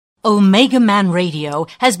Omegaman Radio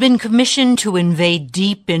has been commissioned to invade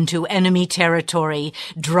deep into enemy territory,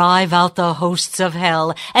 drive out the hosts of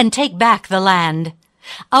hell, and take back the land.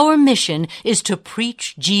 Our mission is to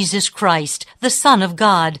preach Jesus Christ, the Son of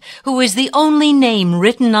God, who is the only name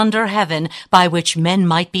written under heaven by which men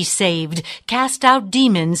might be saved, cast out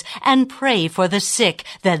demons, and pray for the sick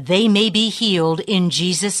that they may be healed in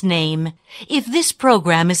Jesus' name. If this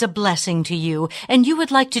program is a blessing to you and you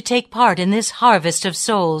would like to take part in this harvest of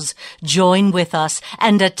souls, join with us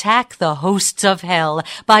and attack the hosts of hell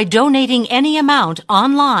by donating any amount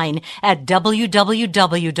online at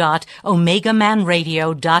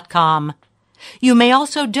www.omegamanradio.com. You may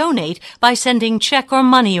also donate by sending check or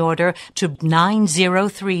money order to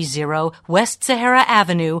 9030 West Sahara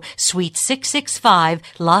Avenue, Suite 665,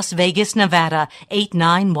 Las Vegas, Nevada,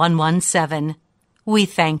 89117. We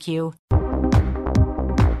thank you.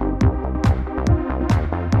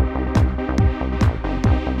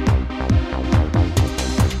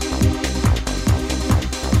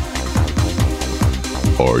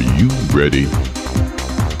 Are you ready?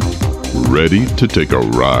 Ready to take a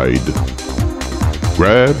ride?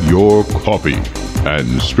 Grab your coffee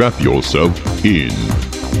and strap yourself in,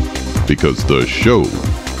 because the show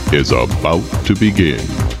is about to begin.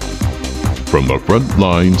 From the front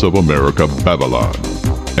lines of America, Babylon,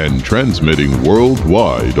 and transmitting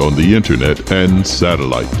worldwide on the internet and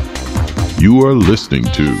satellite, you are listening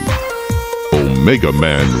to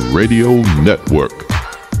Omegaman Radio Network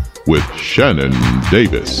with Shannon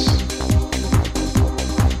Davis.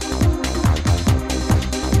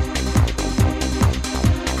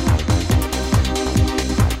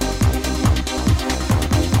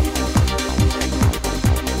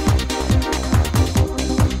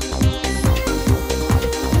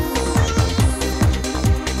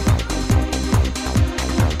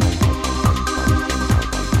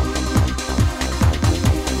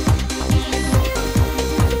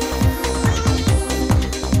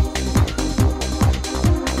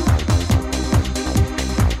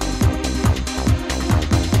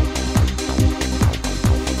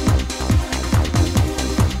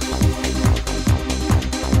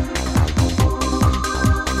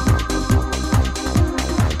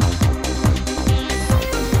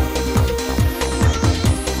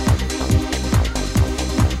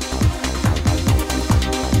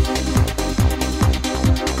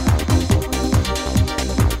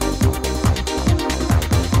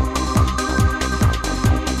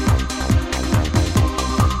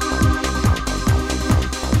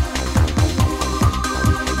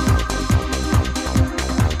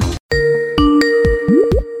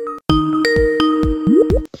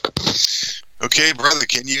 Okay, brother,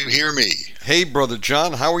 can you hear me? Hey, Brother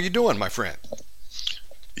John, how are you doing, my friend?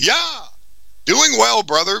 Yeah, doing well,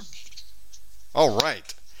 brother. All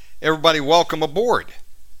right. Everybody, welcome aboard.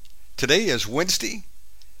 Today is Wednesday,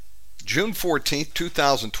 June 14th,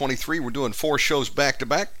 2023. We're doing 4 shows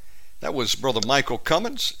back-to-back. That was Brother Michael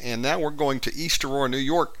Cummins, and now we're going to East Aurora, New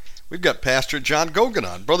York. We've got Pastor John Goguen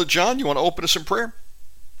on. Brother John, you want to open us in prayer?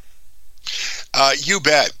 You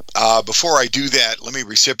bet. Before I do that, let me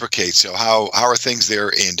reciprocate. So how are things there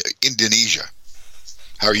in Indonesia?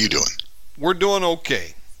 How are you doing? We're doing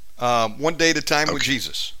okay. One day at a time with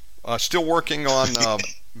Jesus. Still working on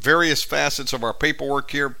various facets of our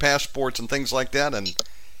paperwork here, passports and things like that, and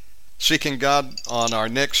seeking God on our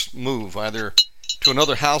next move, either to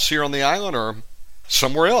another house here on the island or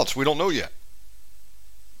somewhere else. We don't know yet.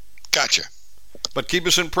 Gotcha. But keep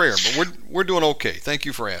us in prayer. But we're doing okay. Thank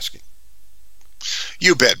you for asking.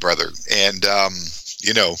 You bet, brother. And,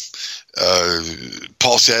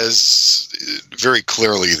 Paul says very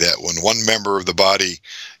clearly that when one member of the body,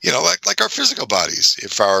 like our physical bodies,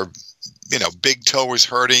 if our, big toe is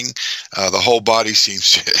hurting, the whole body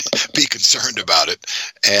seems to be concerned about it.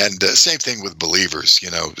 And same thing with believers.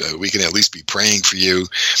 We can at least be praying for you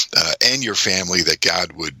and your family that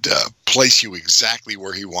God would place you exactly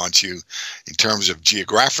where he wants you in terms of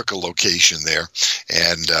geographical location there.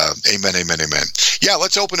 And amen, amen, amen. Yeah,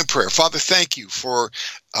 let's open in prayer. Father, thank you for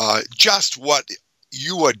just what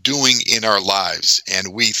you are doing in our lives.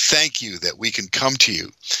 And we thank you that we can come to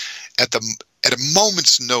you at a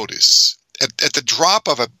moment's notice, at the drop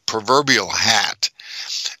of a proverbial hat,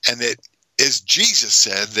 and that, as Jesus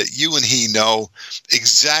said, that you and he know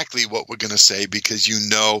exactly what we're going to say because you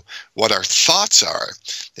know what our thoughts are.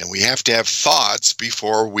 And we have to have thoughts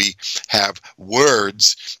before we have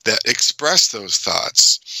words that express those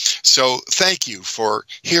thoughts. So thank you for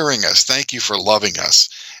hearing us. Thank you for loving us.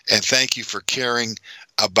 And thank you for caring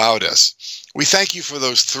about us. We thank you for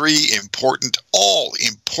those 3 all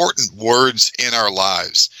important words in our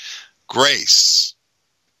lives: grace,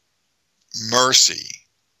 mercy,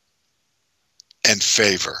 and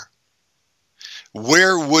favor.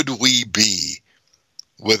 Where would we be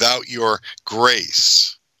without your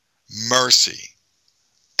grace, mercy,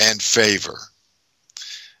 and favor?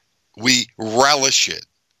 We relish it.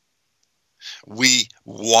 We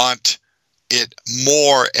want it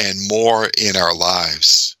more and more in our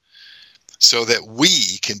lives so that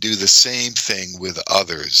we can do the same thing with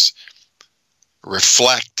others.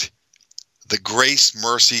 Reflect the grace,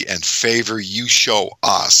 mercy, and favor you show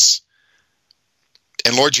us.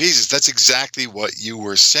 And Lord Jesus, that's exactly what you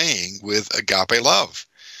were saying with agape love,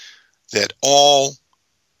 that all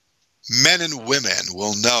men and women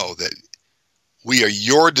will know that we are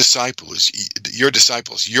your disciples,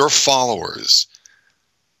 your followers,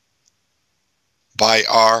 by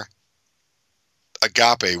our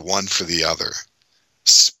agape one for the other,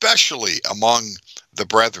 especially among the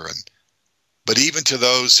brethren, but even to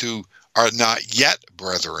those who are not yet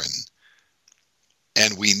brethren.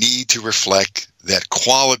 And we need to reflect that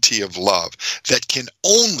quality of love that can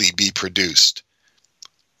only be produced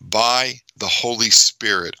by the Holy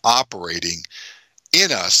Spirit operating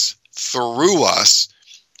in us, through us,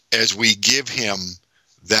 as we give him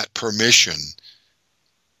that permission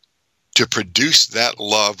to produce that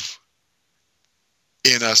love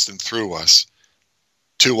in us and through us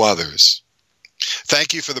to others.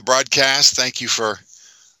 Thank you for the broadcast. Thank you for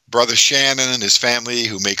Brother Shannon and his family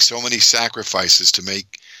who make so many sacrifices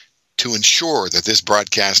to ensure that this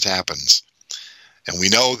broadcast happens. And we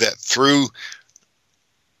know that through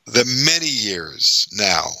the many years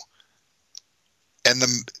now and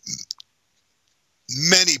the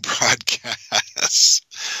many broadcasts,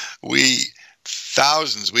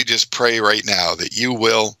 thousands, we just pray right now that you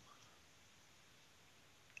will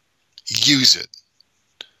use it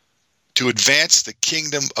to advance the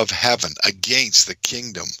kingdom of heaven against the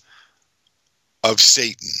kingdom of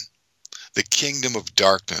Satan, the kingdom of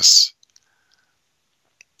darkness.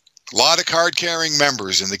 A lot of card-carrying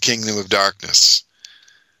members in the kingdom of darkness.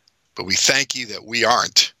 But we thank you that we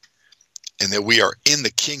aren't, and that we are in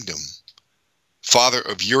the kingdom, Father,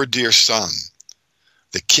 of your dear Son,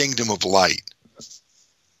 the kingdom of light.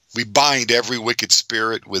 We bind every wicked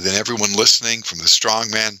spirit within everyone listening, from the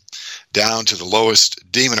strong man down to the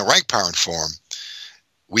lowest demon of rank, power, and form.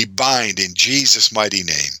 We bind in Jesus' mighty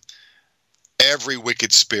name every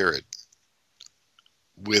wicked spirit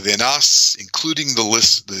within us, including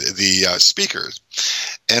the speakers.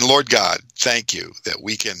 And Lord God, thank you that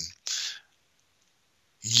we can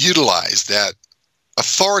utilize that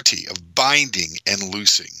authority of binding and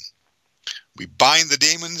loosing. We bind the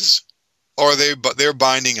demons, or they're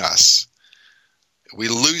binding us. We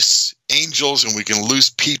loose angels, and we can loose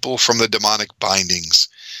people from the demonic bindings.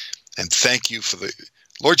 And thank you for the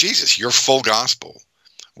Lord Jesus, your full gospel.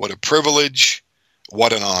 What a privilege,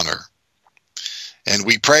 what an honor. And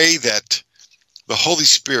we pray that the Holy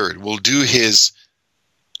Spirit will do his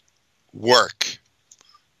work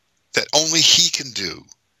that only he can do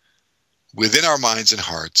within our minds and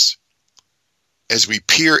hearts as we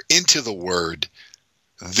peer into the Word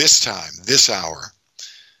this time, this hour.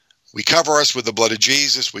 We cover us with the blood of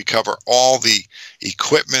Jesus. We cover all the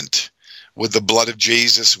equipment with the blood of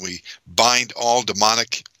Jesus. We bind all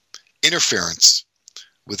demonic interference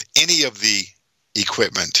with any of the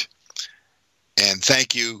equipment. And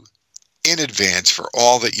thank you in advance for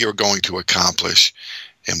all that you're going to accomplish.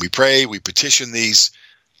 And we pray, we petition these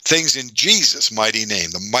things in Jesus' mighty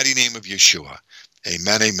name, the mighty name of Yeshua.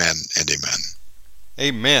 Amen, amen, and amen.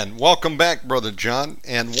 Amen. Welcome back, Brother John.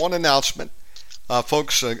 And one announcement.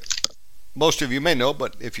 Folks, most of you may know,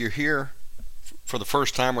 but if you're here for the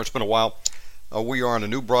first time or it's been a while, we are on a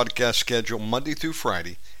new broadcast schedule Monday through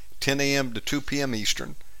Friday, 10 a.m. to 2 p.m.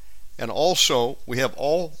 Eastern. And also, we have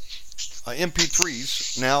all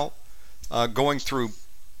MP3s now going through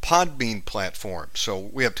Podbean platform. So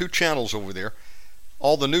we have two channels over there.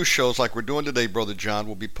 All the new shows like we're doing today, Brother John,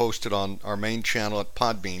 will be posted on our main channel at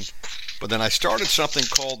Podbean. But then I started something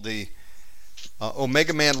called the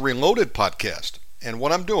Omegaman Reloaded podcast. And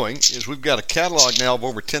what I'm doing is we've got a catalog now of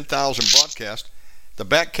over 10,000 broadcasts, the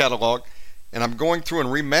back catalog, and I'm going through and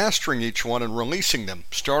remastering each one and releasing them,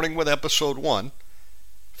 starting with episode 1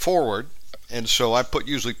 forward. And so I put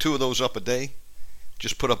usually 2 of those up a day,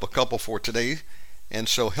 just put up a couple for today. And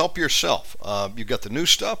so help yourself. You've got the new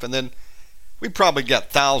stuff, and then we probably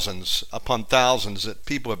got thousands upon thousands that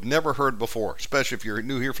people have never heard before, especially if you're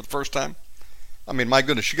new here for the first time. I mean, my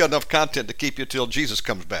goodness, you got enough content to keep you till Jesus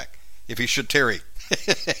comes back, if he should tarry.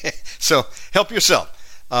 So help yourself.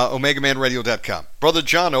 OmegamanRadio.com. Brother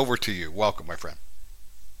John, over to you. Welcome, my friend.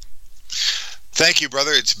 Thank you,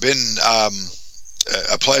 brother. It's been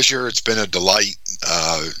a pleasure. It's been a delight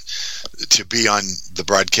to be on the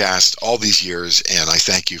broadcast all these years, and I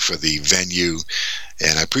thank you for the venue,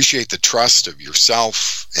 and I appreciate the trust of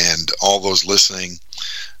yourself and all those listening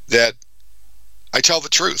that I tell the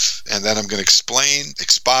truth, and then I'm going to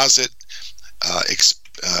exposit,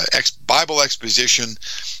 Bible exposition,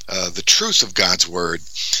 the truth of God's Word,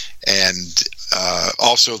 and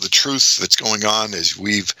also the truth that's going on as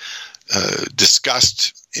we've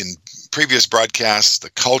discussed in previous broadcasts, the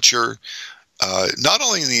culture, not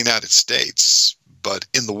only in the United States, but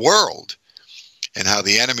in the world, and how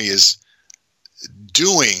the enemy is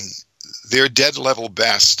doing their dead level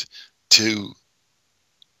best to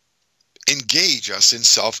engage us in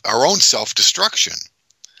our own self-destruction.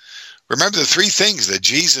 Remember the three things that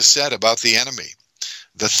Jesus said about the enemy.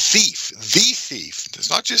 The thief. It's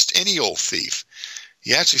not just any old thief.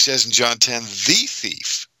 He actually says in John 10, the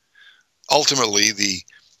thief. Ultimately, the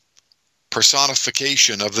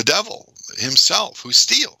personification of the devil himself, who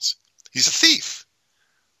steals. He's a thief.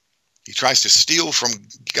 He tries to steal from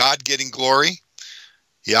God getting glory.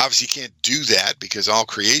 He obviously can't do that because all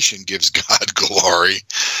creation gives God glory.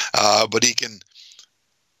 But he can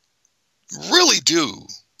really do,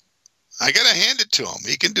 I got to hand it to him,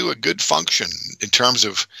 he can do a good function in terms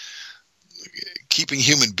of keeping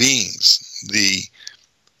human beings, the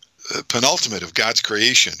penultimate of God's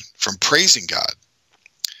creation, from praising God.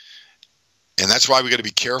 And that's why we got to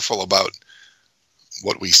be careful about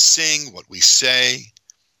what we sing, what we say,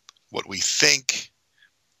 what we think,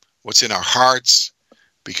 what's in our hearts,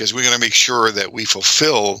 because we're going to make sure that we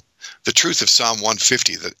fulfill the truth of Psalm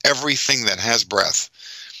 150, that everything that has breath,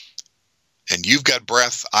 and you've got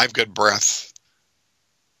breath, I've got breath,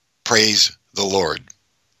 praise the Lord.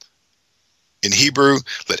 In Hebrew,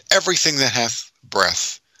 let everything that hath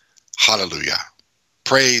breath, hallelujah,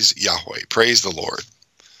 praise Yahweh, praise the Lord.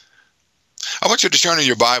 I want you to turn in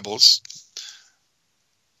your Bibles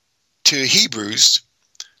to Hebrews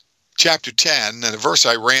chapter 10, and a verse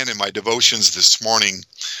I ran in my devotions this morning,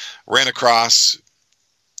 ran across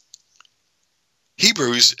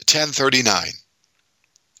Hebrews 10:39.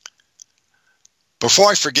 Before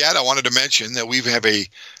I forget, I wanted to mention that we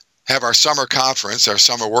have our summer conference, our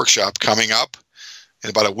summer workshop coming up in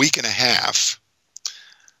about a week and a half.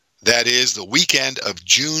 That is the weekend of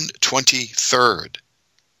June 23rd.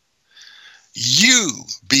 You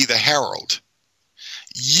be the herald.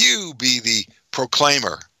 You be the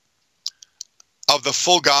proclaimer of the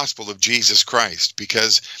full gospel of Jesus Christ,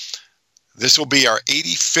 because this will be our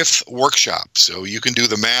 85th workshop. So you can do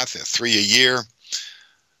the math at 3 a year.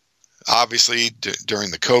 Obviously,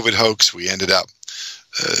 during the COVID hoax, we ended up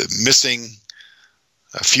missing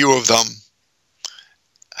a few of them.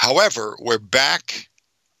 However, we're back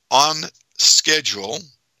on schedule,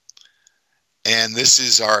 and this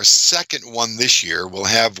is our second one this year. We'll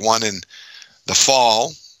have one in the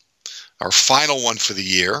fall, our final one for the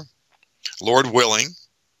year, Lord willing,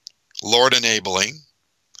 Lord enabling,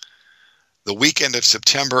 the weekend of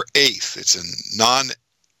September 8th. It's a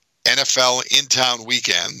non-NFL in-town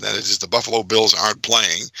weekend. That is, the Buffalo Bills aren't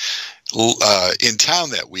playing in town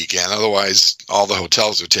that weekend. Otherwise, all the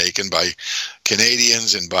hotels are taken by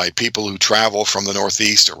Canadians and by people who travel from the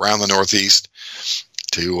Northeast, around the Northeast,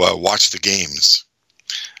 to watch the games.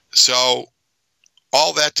 So,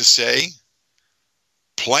 all that to say,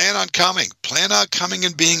 plan on coming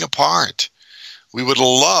and being a part. We would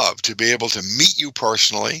love to be able to meet you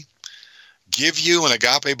personally, give you an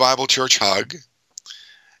Agape Bible Church hug,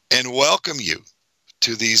 and welcome you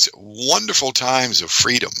to these wonderful times of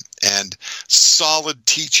freedom and solid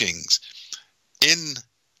teachings in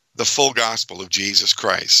the full gospel of Jesus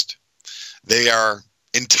Christ. They are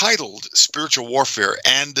entitled Spiritual Warfare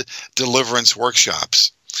and Deliverance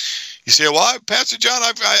Workshops. You say, well, Pastor John,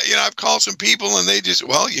 I've called some people and they just,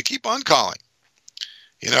 well, you keep on calling.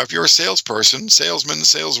 If you're a salesperson, salesman,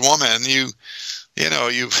 saleswoman, you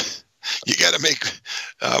got to make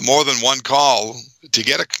more than one call to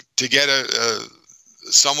get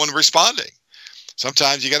someone responding.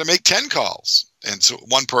 Sometimes you got to make 10 calls, and so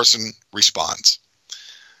one person responds.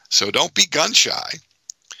 So don't be gun shy.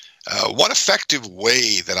 One effective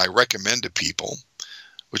way that I recommend to people,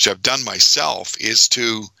 which I've done myself, is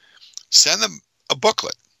to send them a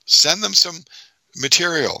booklet. Send them some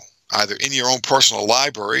material, either in your own personal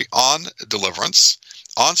library on deliverance,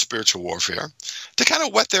 on spiritual warfare, to kind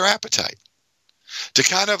of whet their appetite, to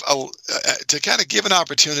kind of give an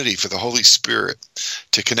opportunity for the Holy Spirit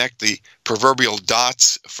to connect the proverbial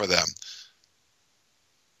dots for them,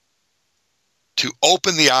 to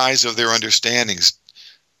open the eyes of their understandings,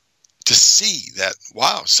 to see that,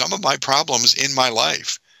 wow, some of my problems in my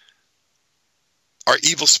life are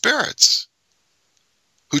evil spirits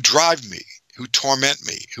who drive me, who torment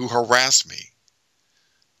me, who harass me.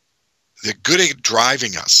 They're good at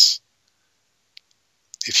driving us.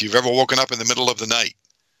 If you've ever woken up in the middle of the night,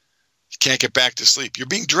 you can't get back to sleep, you're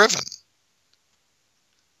being driven.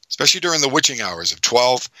 Especially during the witching hours of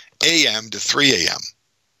 12 a.m. to 3 a.m.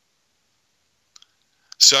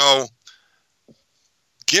 So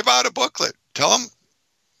give out a booklet. Tell them,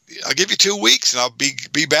 I'll give you 2 weeks and I'll be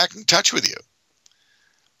back in touch with you.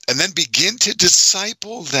 And then begin to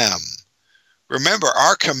disciple them. Remember,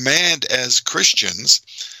 our command as Christians,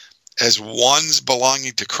 as ones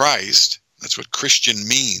belonging to Christ, that's what Christian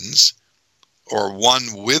means, or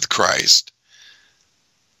one with Christ,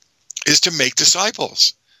 is to make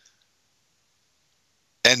disciples.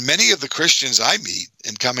 And many of the Christians I meet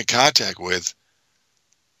and come in contact with,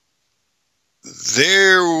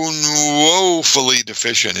 they're woefully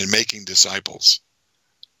deficient in making disciples,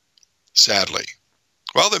 sadly.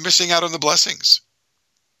 Well, they're missing out on the blessings.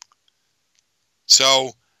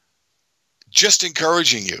 So, just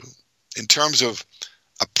encouraging you in terms of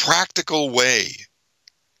a practical way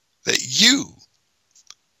that you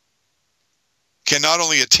can not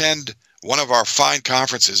only attend one of our fine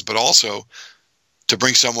conferences, but also to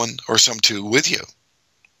bring someone or some two with you.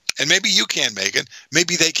 And maybe you can't make it.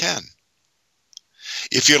 Maybe they can.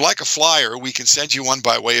 If you'd like a flyer, we can send you one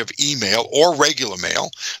by way of email or regular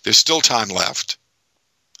mail. There's still time left.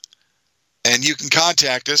 And you can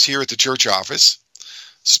contact us here at the church office.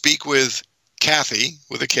 Speak with Kathy,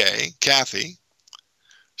 with a K, Kathy.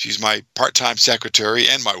 She's my part-time secretary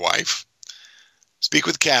and my wife. Speak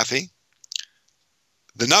with Kathy.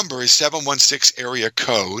 The number is 716 area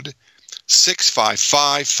code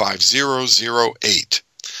 655-5008.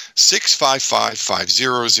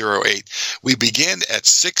 655-5008. We begin at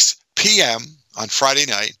 6 p.m. on Friday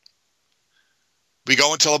night. We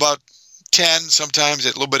go until about 10, sometimes a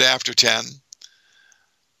little bit after 10.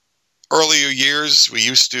 Earlier years, we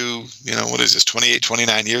used to, 28,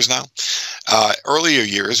 29 years now? Earlier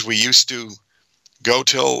years, we used to go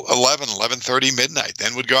till 11:30 midnight.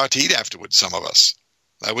 Then we'd go out to eat afterwards, some of us.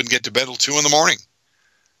 I wouldn't get to bed till 2 in the morning.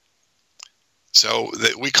 So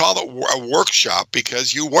we call it a workshop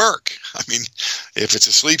because you work. I mean, if it's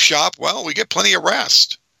a sleep shop, well, we get plenty of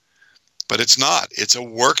rest. But it's not. It's a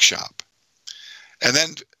workshop. And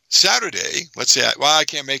then Saturday, let's say, I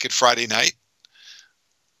can't make it Friday night.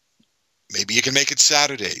 Maybe you can make it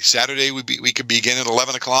Saturday. Saturday, we could begin at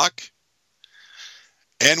 11 o'clock.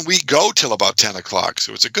 And we go till about 10 o'clock.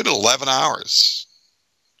 So it's a good 11 hours.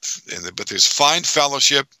 But there's fine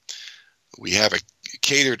fellowship. We have a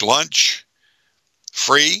catered lunch,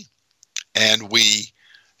 free. And we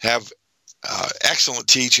have excellent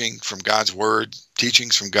teachings from God's Word,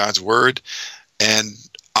 and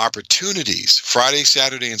opportunities, Friday,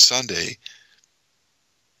 Saturday, and Sunday.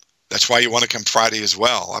 That's why you want to come Friday as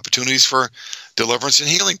well. Opportunities for deliverance and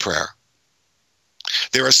healing prayer.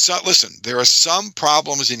 There are some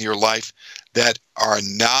problems in your life that are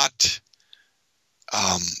not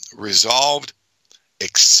resolved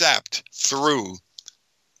except through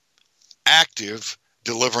active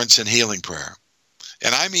deliverance and healing prayer.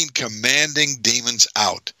 And I mean commanding demons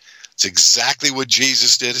out. It's exactly what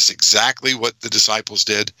Jesus did. It's exactly what the disciples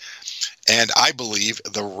did. And I believe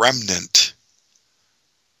the remnant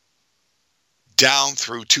down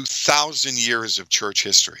through 2,000 years of church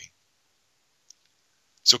history.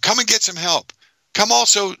 So come and get some help. Come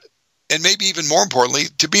also, and maybe even more importantly,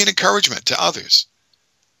 to be an encouragement to others.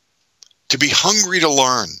 To be hungry to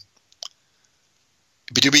learn.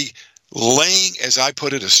 To be laying, as I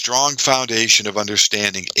put it, a strong foundation of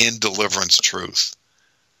understanding in deliverance truth.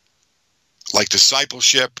 Like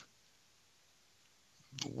discipleship,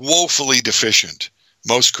 woefully deficient,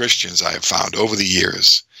 most Christians I have found over the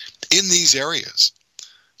years in these areas.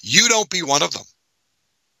 You don't be one of them.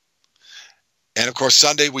 And of course,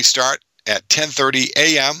 Sunday we start at 10:30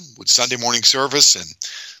 a.m. with Sunday morning service, and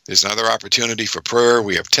there's another opportunity for prayer.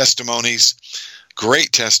 We have testimonies,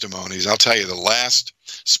 great testimonies. I'll tell you, the last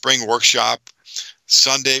spring workshop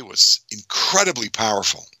Sunday was incredibly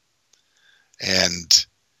powerful. And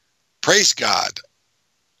praise God,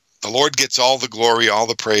 the Lord gets all the glory, all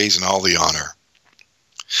the praise, and all the honor.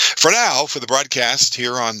 For now, for the broadcast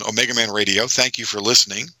here on Omegaman Radio, thank you for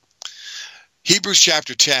listening. Hebrews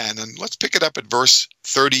chapter 10, and let's pick it up at verse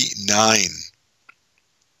 39.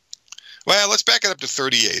 Well, let's back it up to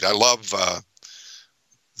 38. I love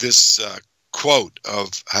this quote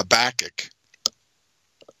of Habakkuk.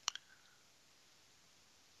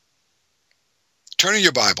 Turn in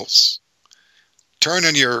your Bibles. Turn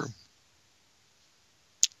in your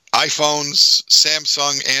iPhones,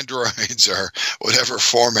 Samsung, Androids, or whatever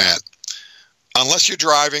format. Unless you're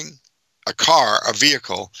driving a car, a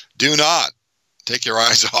vehicle, do not Take your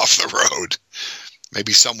eyes off the road.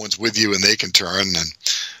 Maybe someone's with you and they can turn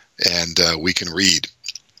and we can read.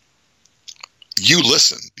 You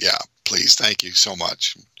listen. Yeah, please. Thank you so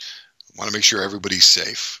much. I want to make sure everybody's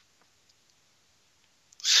safe.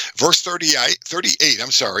 Verse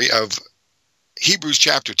 38 of Hebrews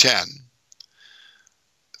chapter 10.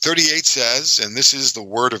 38 says, and this is the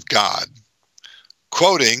word of God,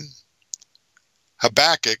 quoting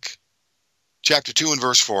Habakkuk chapter 2 and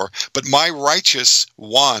verse 4, but my righteous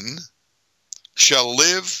one shall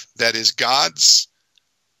live, that is God's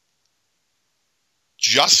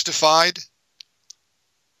justified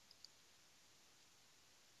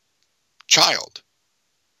child,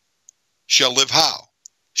 shall live how?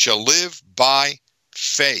 Shall live by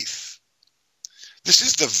faith. This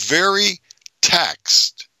is the very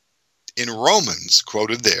text in Romans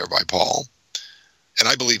quoted there by Paul, and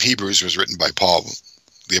I believe Hebrews was written by Paul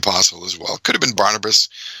the apostle as well. Could have been Barnabas,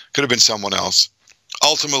 could have been someone else.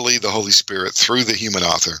 Ultimately, the Holy Spirit through the human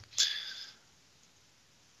author.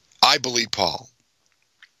 I believe Paul.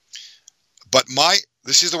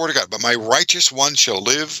 This is the word of God, but my righteous one shall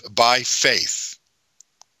live by faith.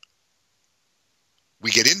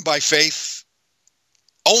 We get in by faith,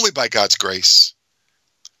 only by God's grace.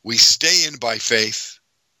 We stay in by faith,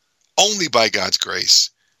 only by God's grace.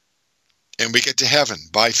 And we get to heaven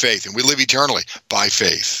by faith, and we live eternally by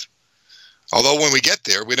faith. Although when we get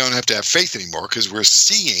there, we don't have to have faith anymore because we're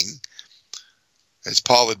seeing, as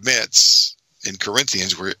Paul admits in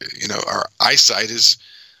Corinthians, our eyesight is,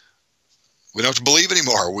 we don't have to believe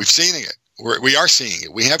anymore. We've seen it. We are seeing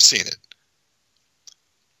it. We have seen it.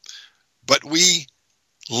 But we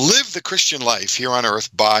live the Christian life here on earth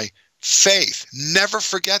by faith. Never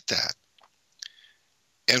forget that.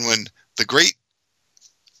 And when the great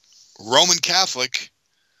Roman Catholic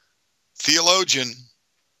theologian,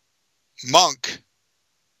 monk,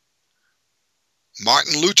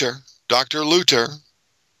 Martin Luther, Dr. Luther,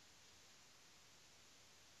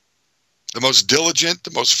 the most diligent,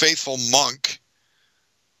 the most faithful monk,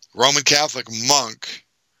 Roman Catholic monk,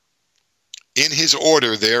 in his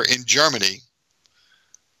order there in Germany,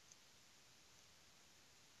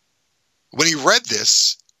 when he read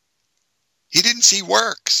this, he didn't see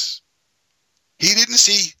works. He didn't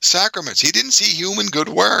see sacraments. He didn't see human good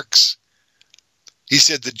works. He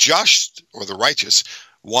said, the just, or the righteous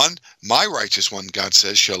one, my righteous one, God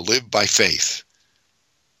says, shall live by faith.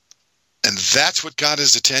 And that's what got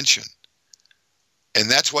his attention. And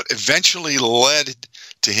that's what eventually led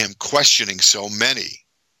to him questioning so many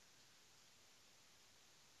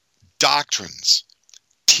doctrines,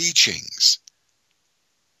 teachings,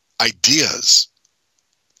 ideas,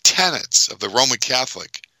 tenets of the Roman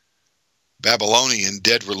Catholic, Babylonian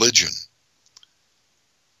dead religion.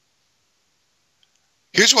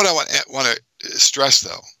 Here's what I want to stress,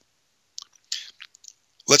 though.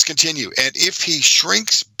 Let's continue. And if he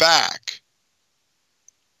shrinks back,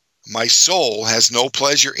 my soul has no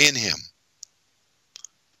pleasure in him.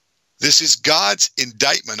 This is God's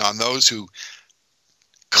indictment on those who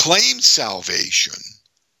claim salvation,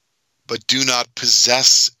 but do not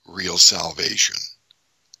possess real salvation.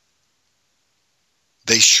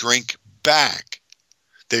 They shrink back.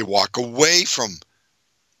 They walk away from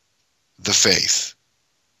the faith.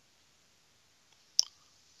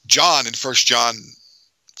 John in 1 John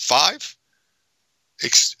 5,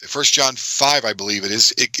 1 John 5, I believe it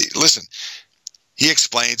is. Listen, he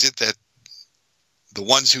explains it that the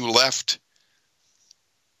ones who left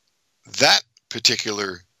that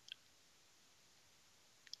particular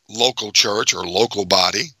local church or local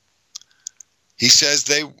body, he says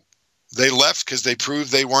they left because they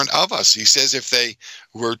proved they weren't of us. He says if they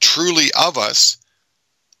were truly of us,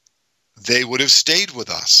 they would have stayed with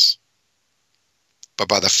us. But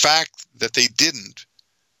by the fact that they didn't,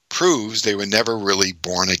 proves they were never really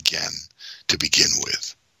born again to begin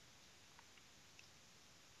with.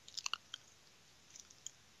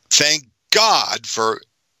 Thank God for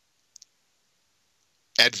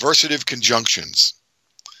adversative conjunctions.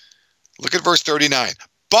 Look at verse 39.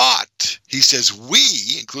 But, he says,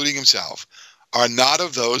 we, including himself, are not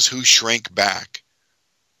of those who shrink back.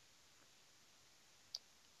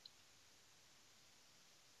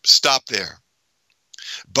 Stop there.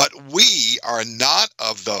 But we are not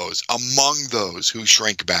of those, among those who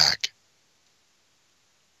shrink back.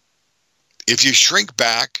 If you shrink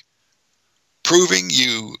back, proving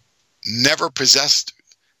you never possessed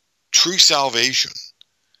true salvation,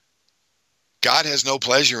 God has no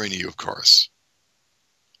pleasure in you, of course.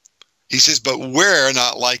 He says, but we're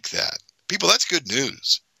not like that. People, that's good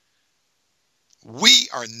news. We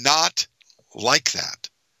are not like that.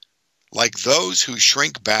 Like those who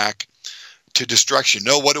shrink back, to destruction.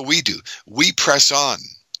 No, what do? We press on.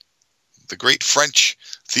 The great French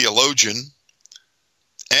theologian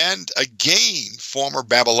and again former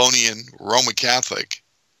Babylonian Roman Catholic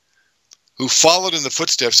who followed in the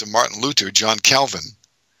footsteps of Martin Luther, John Calvin.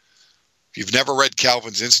 If you've never read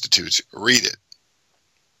Calvin's Institutes, read it.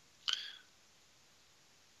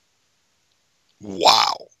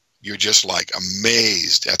 Wow. You're just like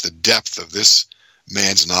amazed at the depth of this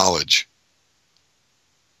man's knowledge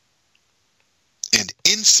and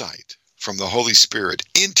insight from the Holy Spirit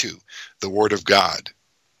into the Word of God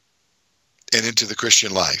and into the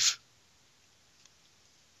Christian life.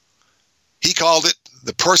 He called it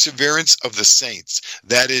the perseverance of the saints.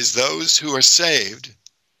 That is, those who are saved,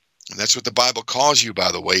 and that's what the Bible calls you,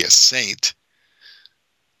 by the way, a saint.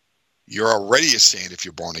 You're already a saint if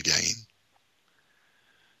you're born again.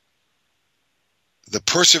 The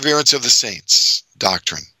perseverance of the saints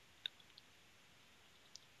doctrine.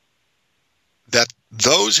 That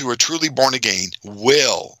those who are truly born again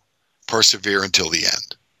will persevere until the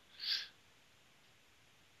end.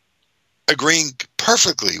 Agreeing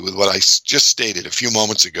perfectly with what I just stated a few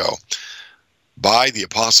moments ago by the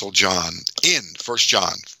Apostle John in 1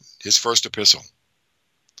 John, his first epistle.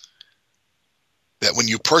 That when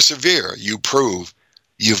you persevere, you prove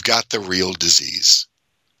you've got the real disease.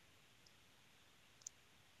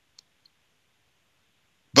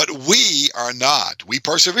 But we are not. We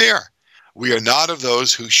persevere. We are not of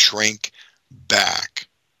those who shrink back.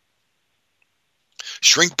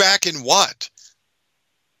 Shrink back in what?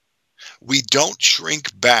 We don't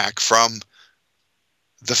shrink back from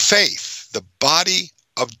the faith, the body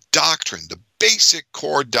of doctrine, the basic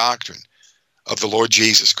core doctrine of the Lord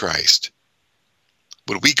Jesus Christ.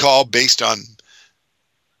 What we call, based on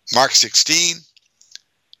Mark 16,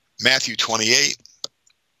 Matthew 28,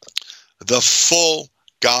 the full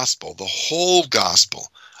gospel, the whole gospel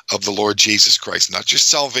of the Lord Jesus Christ. Not just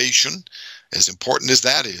salvation, as important as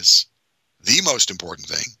that is, the most important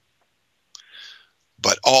thing,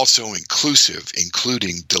 but also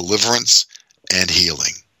including deliverance and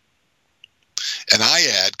healing. And I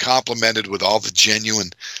add, complemented with all the genuine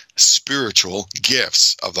spiritual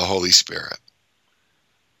gifts of the Holy Spirit.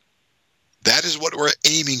 That is what we're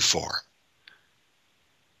aiming for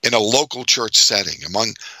in a local church setting,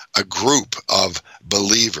 among a group of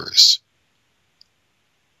believers,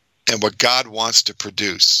 and what God wants to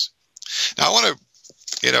produce. Now, I want to,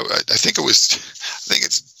 I think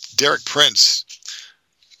it's Derek Prince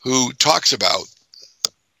who talks about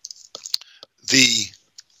the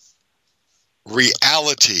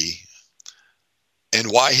reality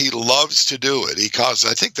and why he loves to do it. He calls,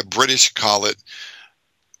 I think the British call it,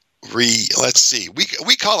 we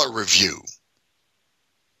call it review.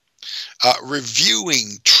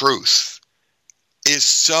 Reviewing truth is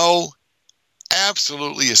so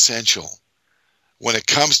absolutely essential when it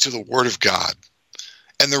comes to the Word of God.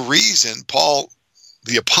 And the reason Paul,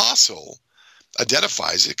 the apostle,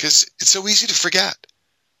 identifies it, because it's so easy to forget.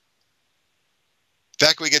 In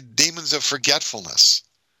fact, we get demons of forgetfulness,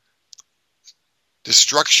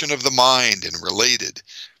 destruction of the mind and related,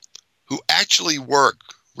 who actually work,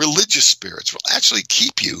 religious spirits will actually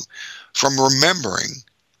keep you from remembering,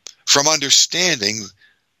 from understanding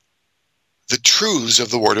the truths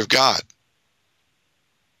of the Word of God.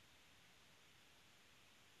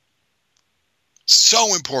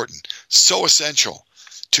 So important, so essential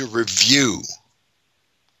to review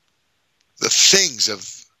the things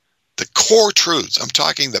of the core truths. I'm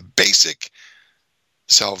talking the basic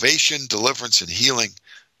salvation, deliverance, and healing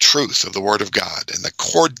truth of the Word of God and the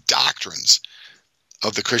core doctrines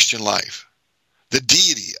of the Christian life. The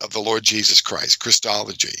deity of the Lord Jesus Christ,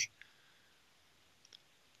 Christology.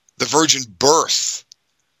 The virgin birth,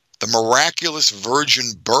 the miraculous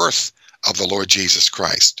virgin birth of the Lord Jesus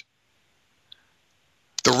Christ.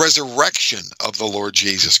 The resurrection of the Lord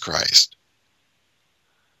Jesus Christ.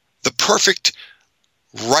 The perfect,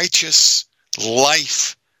 righteous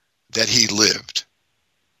life that he lived.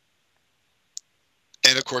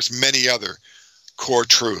 And of course, many other core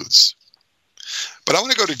truths. But I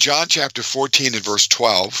want to go to John chapter 14 and verse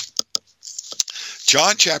 12.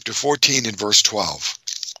 John chapter 14 and verse 12.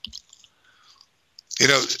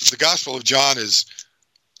 The Gospel of John is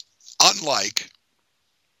unlike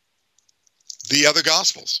the other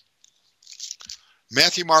Gospels.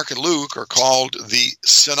 Matthew, Mark, and Luke are called the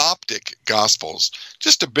synoptic Gospels.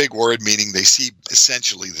 Just a big word meaning they see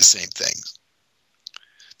essentially the same things.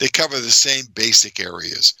 They cover the same basic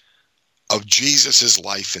areas of Jesus'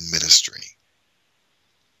 life and ministry.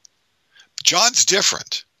 John's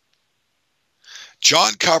different.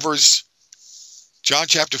 John covers, John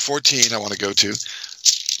chapter 14, I want to go to,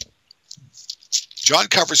 John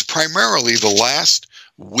covers primarily the last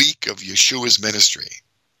week of Yeshua's ministry.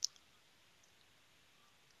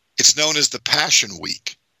 It's known as the Passion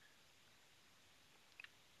Week.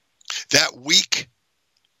 That week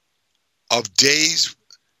of days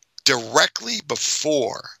directly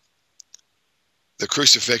before the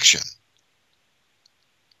crucifixion,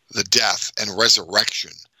 the death and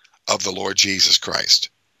resurrection of the Lord Jesus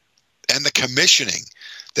Christ, and the commissioning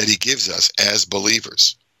that he gives us as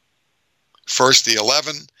believers. First the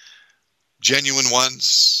 11 genuine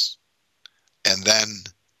ones, and then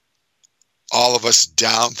all of us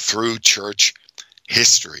down through church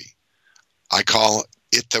history. I call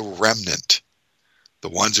it the remnant, the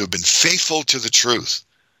ones who have been faithful to the truth.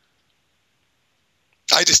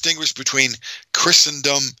 I distinguish between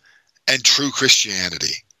Christendom and true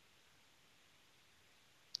Christianity.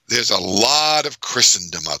 There's a lot of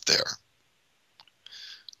Christendom out there.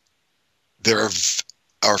 There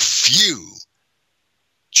are few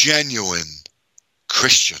genuine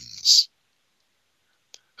Christians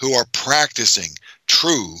who are practicing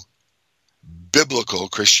true biblical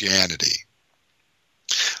Christianity.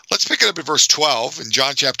 Let's pick it up at verse 12 in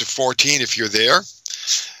John chapter 14 if you're there.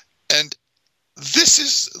 And this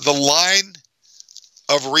is the line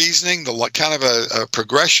of reasoning, the kind of a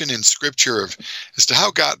progression in Scripture as to how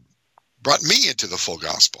God brought me into the full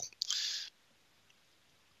gospel.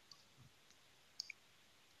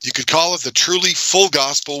 You could call it the truly full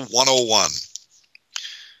gospel 101.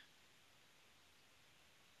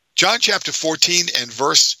 John chapter 14 and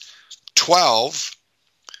verse 12,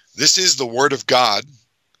 this is the word of God.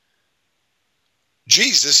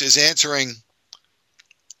 Jesus is answering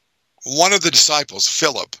one of the disciples,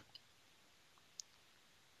 Philip.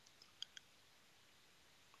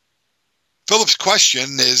 Philip's question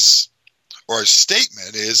is, or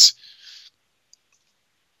statement is,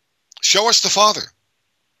 show us the Father,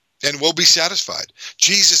 and we'll be satisfied.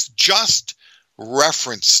 Jesus just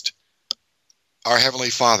referenced our Heavenly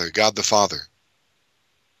Father, God the Father.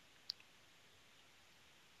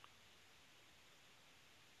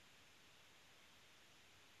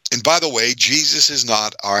 And by the way, Jesus is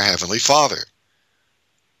not our Heavenly Father.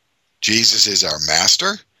 Jesus is our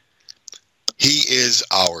Master. He is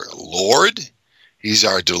our Lord. He's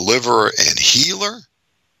our deliverer and healer.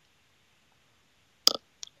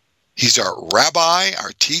 He's our rabbi,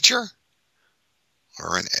 our teacher,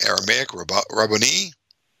 or in Aramaic, Rabboni.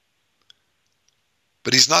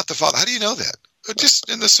 But he's not the Father. How do you know that? Just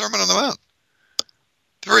in the Sermon on the Mount.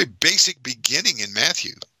 The very basic beginning in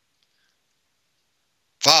Matthew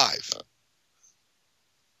 5.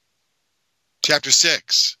 Chapter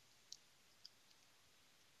 6.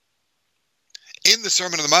 In the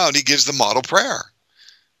Sermon on the Mount, he gives the model prayer.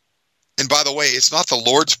 And by the way, it's not the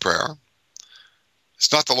Lord's Prayer.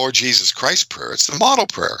 It's not the Lord Jesus Christ's prayer. It's the model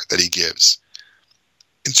prayer that he gives.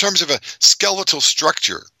 In terms of a skeletal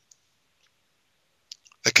structure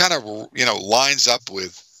that kind of, lines up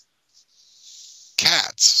with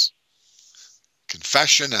cats.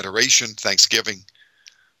 Confession, adoration, thanksgiving,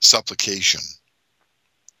 supplication.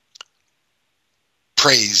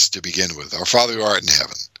 Praise to begin with. Our Father who art in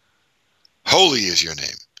heaven. Holy is your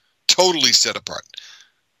name. Totally set apart.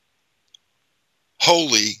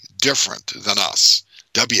 Holy, different than us.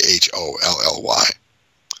 W-H-O-L-L-Y.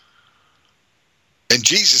 And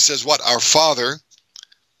Jesus says what? Our Father,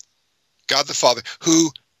 God the Father, who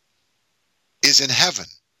is in heaven.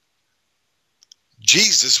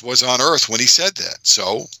 Jesus was on earth when he said that.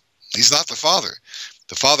 So he's not the Father.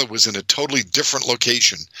 The Father was in a totally different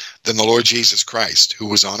location than the Lord Jesus Christ, who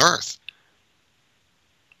was on earth.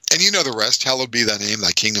 And you know the rest. Hallowed be thy name,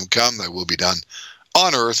 thy kingdom come, thy will be done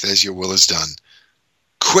on earth as your will is done,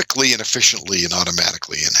 quickly and efficiently and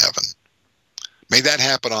automatically in heaven. May that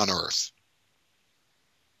happen on earth.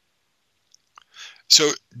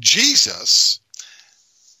 So Jesus,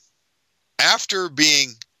 after being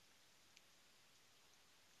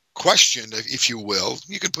questioned, if you will,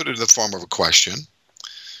 you can put it in the form of a question.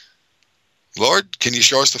 Lord, can you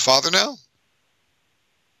show us the Father now?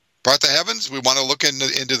 Part the heavens, we want to look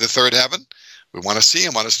into the third heaven. We want to see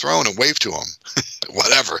him on his throne and wave to him.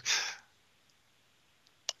 Whatever.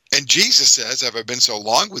 And Jesus says, have I been so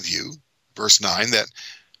long with you, verse 9, that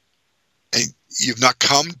and you've not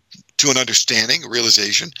come to an understanding, a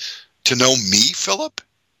realization, to know me, Philip?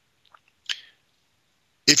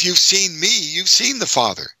 If you've seen me, you've seen the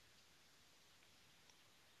Father.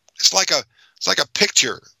 It's like a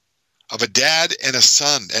picture of a dad and a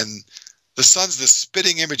son, and the son's the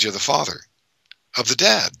spitting image of the father, of the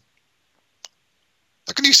dad.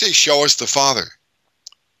 How can you say, show us the Father?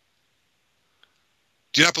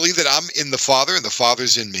 Do you not believe that I'm in the Father and the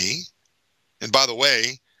Father's in me? And by the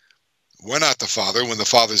way, We're not the Father when the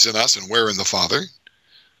Father's in us and we're in the Father,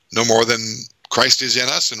 no more than Christ is in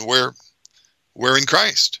us and we're in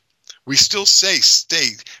Christ. We still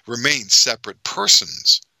remain separate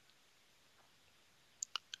persons.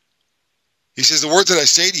 He says, the words that I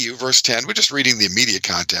say to you, verse 10, we're just reading the immediate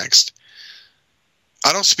context.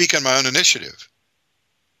 I don't speak on my own initiative,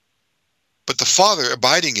 but the Father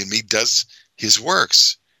abiding in me does his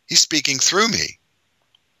works. He's speaking through me.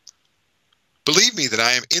 Believe me that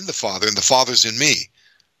I am in the Father and the Father's in me.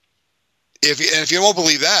 If you won't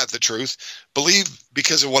believe that, the truth, believe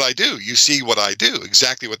because of what I do. You see what I do,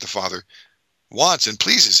 exactly what the Father wants and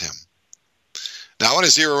pleases him. Now I want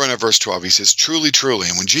to zero in on verse 12. He says, truly, truly.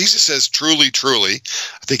 And when Jesus says truly, truly,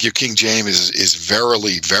 I think your King James is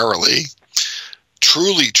verily, verily.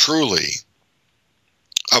 Truly, truly.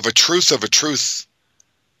 Of a truth,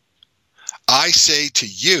 I say to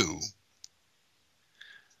you,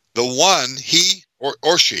 the one, he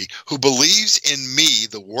or she, who believes in me,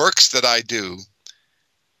 the works that I do,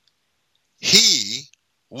 he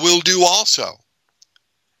will do also.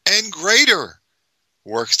 And greater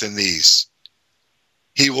works than these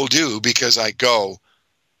he will do, because I go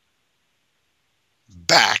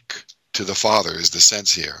back to the Father, is the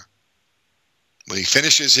sense here. When he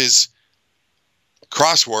finishes his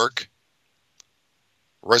cross work,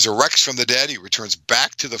 resurrects from the dead, he returns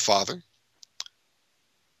back to the Father,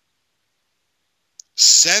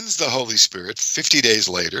 sends the Holy Spirit 50 days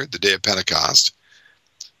later, the day of Pentecost,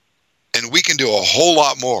 and we can do a whole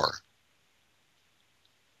lot more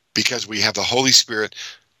because we have the Holy Spirit,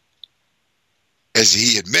 as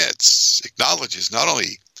he acknowledges, not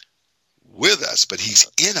only with us, but he's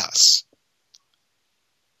in us.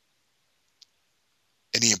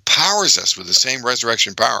 And he empowers us with the same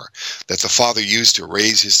resurrection power that the Father used to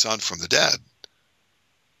raise his Son from the dead.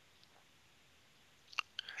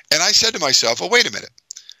 And I said to myself, well, wait a minute.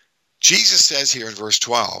 Jesus says here in verse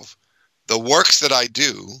 12, the works that I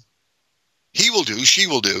do, he will do, she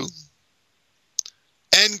will do,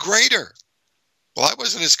 and greater. Well, I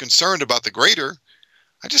wasn't as concerned about the greater.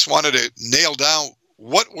 I just wanted to nail down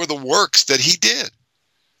what were the works that he did.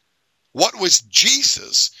 What was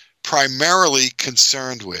Jesus primarily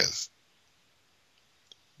concerned with?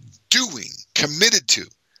 Doing, committed to,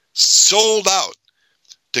 sold out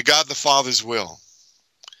to God the Father's will.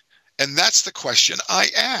 And that's the question I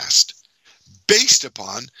asked, based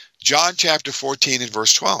upon John chapter 14 and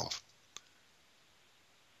verse 12.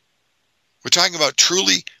 We're talking about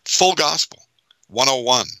truly full gospel,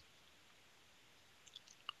 101.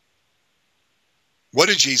 What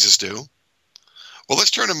did Jesus do? Well, let's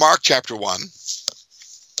turn to Mark chapter 1.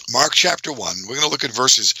 Mark chapter 1, we're going to look at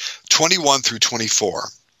verses 21 through 24.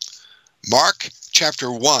 Mark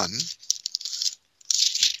chapter 1,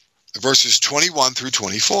 verses 21 through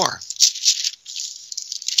 24.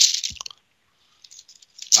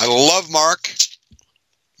 I love Mark.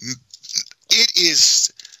 It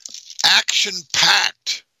is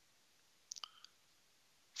action-packed.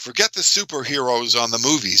 Forget the superheroes on the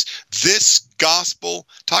movies. This gospel,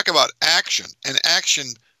 talk about action and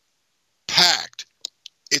action-packed.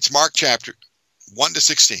 It's Mark chapter 1 to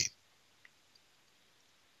 16.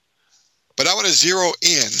 But I want to zero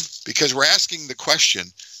in because we're asking the question,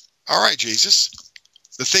 all right, Jesus,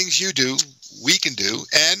 the things you do, we can do,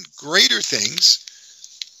 and greater things,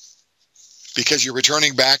 because you're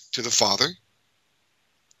returning back to the Father.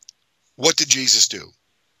 What did Jesus do?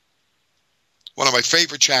 One of my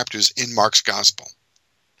favorite chapters in Mark's Gospel.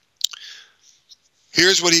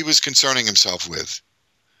 Here's what he was concerning himself with.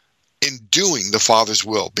 In doing the Father's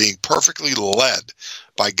will, being perfectly led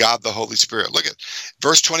by God the Holy Spirit. Look at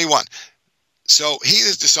verse 21. So he and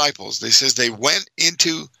his disciples, they says they went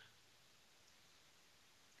into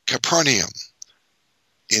Capernaum,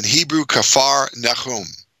 in Hebrew Kafar Nahum,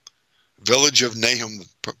 village of Nahum,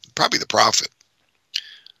 probably the prophet,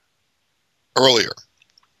 earlier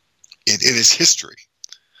in his history.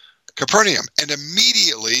 Capernaum. And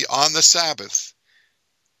immediately on the Sabbath,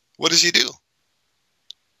 what does he do?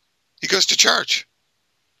 He goes to church.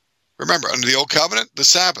 Remember, under the Old Covenant, the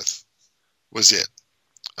Sabbath was it.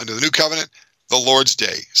 Under the New Covenant, the Lord's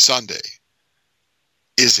Day, Sunday,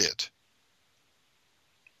 is it.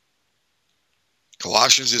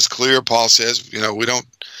 Colossians is clear. Paul says, we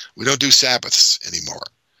don't do Sabbaths anymore.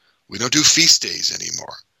 We don't do feast days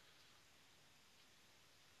anymore.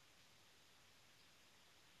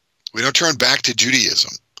 We don't turn back to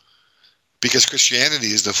Judaism because Christianity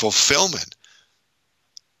is the fulfillment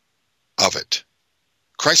of it.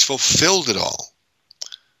 Christ fulfilled it all.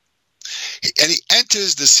 And he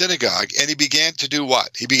enters the synagogue and he began to do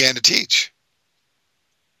what? He began to teach.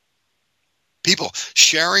 People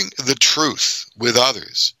sharing the truth with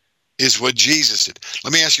others is what Jesus did.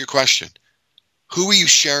 Let me ask you a question. Who are you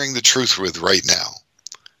sharing the truth with right now?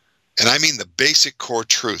 And I mean the basic core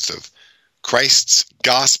truth of Christ's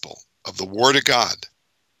gospel, of the Word of God.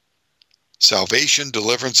 Salvation,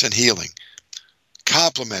 deliverance, and healing,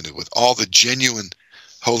 complemented with all the genuine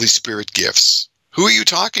Holy Spirit gifts. Who are you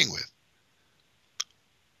talking with?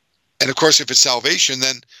 And of course, if it's salvation,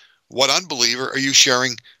 then what unbeliever are you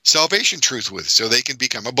sharing salvation truth with so they can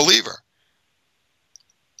become a believer?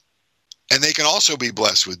 And they can also be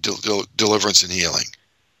blessed with deliverance and healing.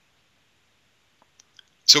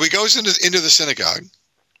 So he goes into the synagogue,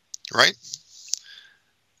 right?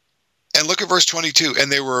 And look at verse 22. And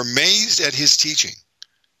they were amazed at his teaching.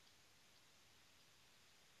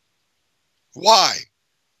 Why?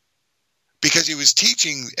 Because he was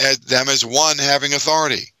teaching them as one having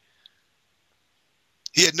authority.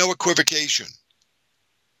 He had no equivocation.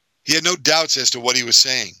 He had no doubts as to what he was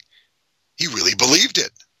saying. He really believed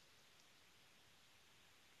it.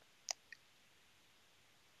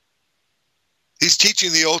 He's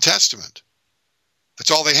teaching the Old Testament. That's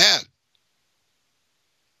all they had.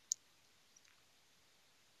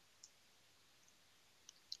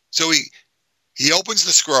 So he opens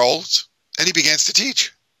the scrolls and he begins to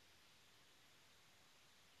teach.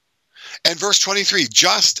 And verse 23,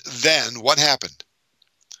 just then, what happened?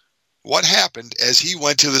 What happened as he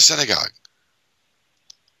went to the synagogue?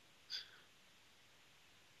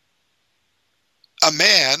 A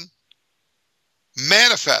man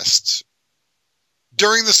manifests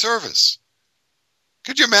during the service.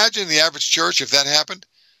 Could you imagine the average church if that happened?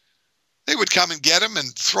 They would come and get him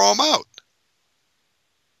and throw him out.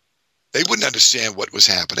 They wouldn't understand what was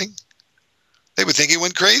happening. They would think he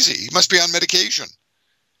went crazy. He must be on medication.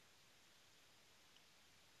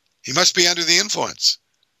 He must be under the influence.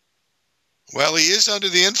 Well, he is under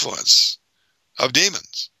the influence of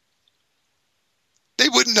demons. They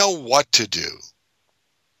wouldn't know what to do.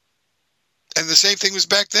 And the same thing was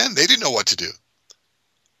back then. They didn't know what to do.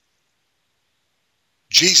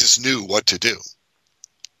 Jesus knew what to do.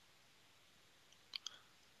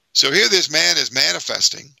 So here this man is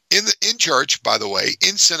manifesting in church, by the way,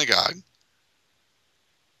 in synagogue,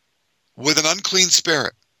 with an unclean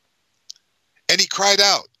spirit. And he cried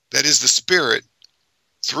out, that is the spirit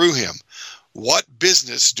through him, what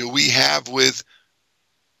business do we have with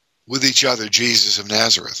each other, Jesus of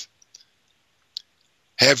Nazareth?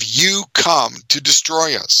 Have you come to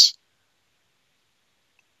destroy us?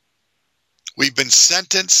 We've been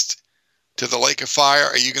sentenced to the lake of fire.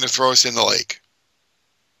 Are you going to throw us in the lake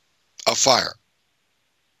of fire?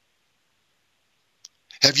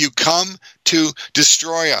 Have you come to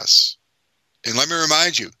destroy us? And let me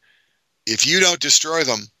remind you, if you don't destroy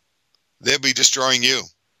them, they'll be destroying you.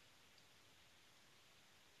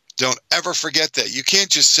 Don't ever forget that. You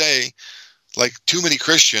can't just say, like too many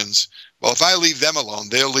Christians, well, if I leave them alone,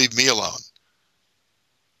 they'll leave me alone.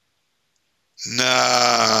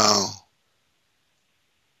 No.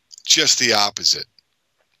 Just the opposite.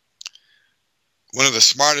 One of the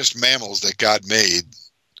smartest mammals that God made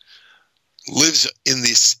lives in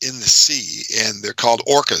the sea, and they're called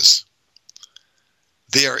orcas.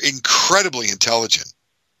 They are incredibly intelligent.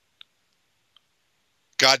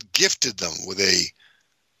 God gifted them with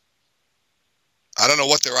I don't know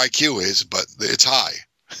what their IQ is, but it's high.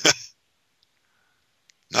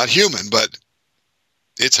 Not human, but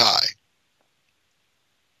it's high.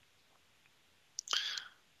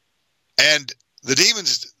 And the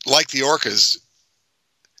demons, like the orcas,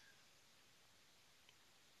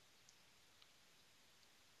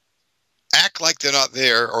 act like they're not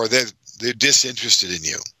there, or they're disinterested in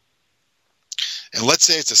you. And let's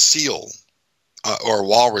say it's a seal or a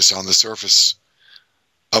walrus on the surface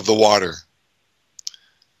of the water.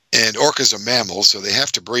 And orcas are mammals, so they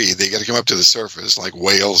have to breathe. They got to come up to the surface, like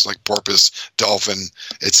whales, like porpoise, dolphin,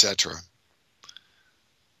 etc.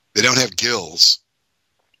 They don't have gills.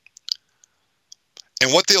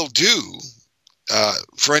 And what they'll do,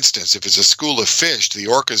 for instance, if it's a school of fish, the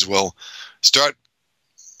orcas will start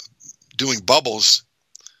doing bubbles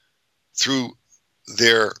through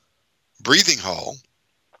their breathing hole,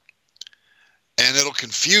 and it'll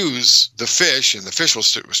confuse the fish, and the fish will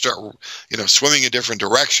start swimming in different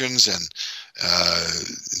directions, and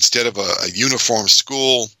instead of a uniform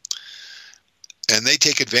school. And they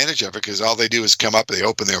take advantage of it because all they do is come up, they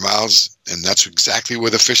open their mouths, and that's exactly where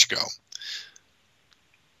the fish go.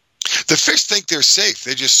 The fish think they're safe.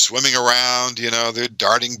 They're just swimming around, they're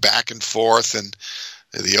darting back and forth, and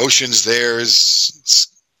the ocean's theirs.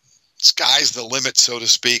 Sky's the limit, so to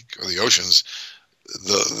speak, or the ocean's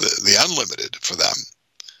the unlimited for them.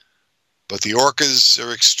 But the orcas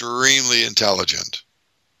are extremely intelligent.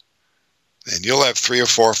 and you'll have 3 or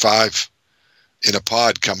 4 or 5 in a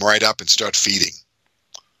pod come right up and start feeding.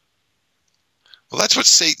 Well, that's what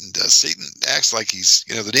Satan does. Satan acts like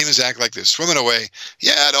the demons act like they're swimming away.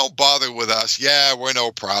 Yeah, don't bother with us. Yeah, we're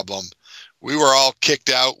no problem. We were all kicked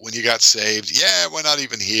out when you got saved. Yeah, we're not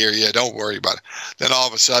even here. Yeah, don't worry about it. Then all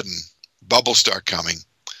of a sudden, bubbles start coming,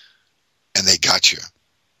 and they got you.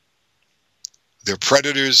 They're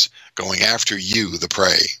predators going after you, the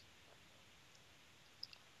prey.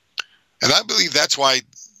 And I believe that's why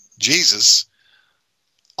Jesus,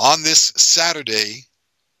 on this Saturday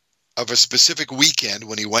of a specific weekend,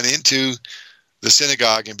 when he went into the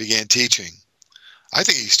synagogue and began teaching, I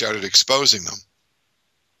think he started exposing them.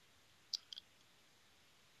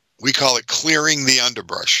 We call it clearing the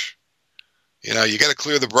underbrush. You got to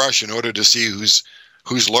clear the brush in order to see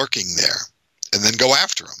who's lurking there, and then go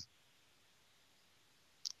after them.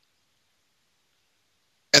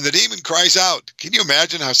 And the demon cries out. Can you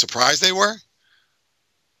imagine how surprised they were?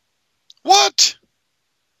 What?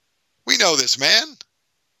 We know this man.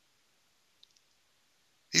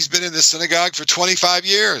 He's been in the synagogue for 25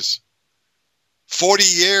 years, 40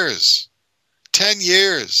 years, 10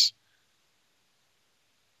 years.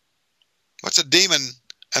 What's a demon,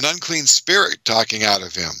 an unclean spirit, talking out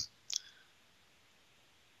of him?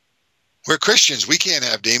 We're Christians. We can't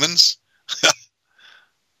have demons.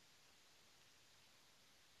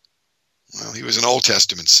 Well, he was an Old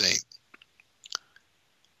Testament saint.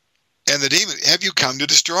 And the demon, have you come to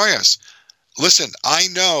destroy us? Listen, I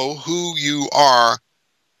know who you are,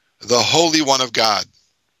 the Holy One of God.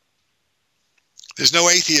 There's no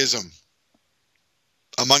atheism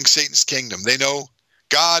among Satan's kingdom. They know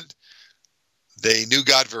God. They knew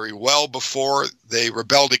God very well before they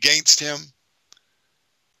rebelled against him.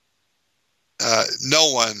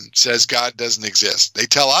 No one says God doesn't exist. They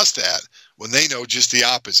tell us that when they know just the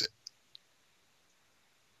opposite.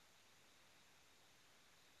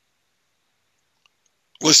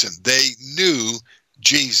 Listen, they knew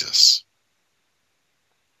Jesus.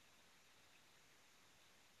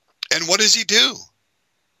 And what does he do?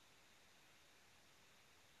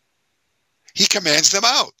 He commands them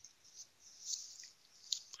out.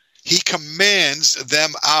 He commands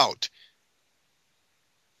them out.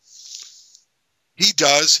 He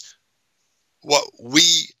does what we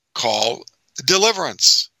call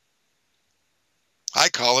deliverance. I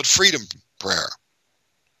call it freedom prayer.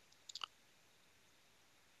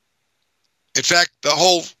 In fact, the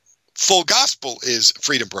whole full gospel is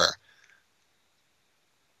freedom prayer.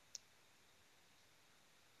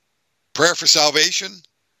 Prayer for salvation,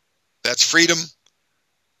 that's freedom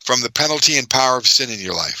from the penalty and power of sin in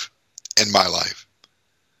your life, in my life.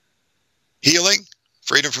 Healing,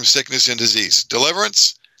 freedom from sickness and disease.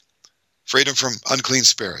 Deliverance, freedom from unclean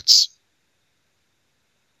spirits.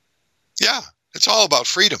 Yeah, it's all about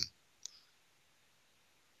freedom.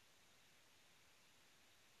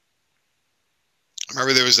 I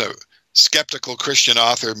remember there was a skeptical Christian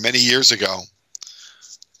author many years ago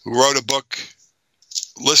who wrote a book.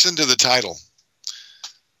 Listen to the title.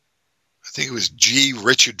 I think it was G.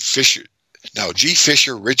 Fisher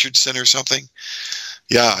Richardson or something.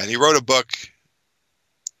 Yeah, and he wrote a book,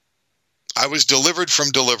 I Was Delivered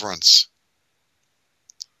from Deliverance.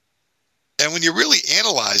 And when you really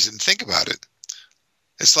analyze it and think about it,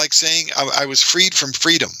 it's like saying I was freed from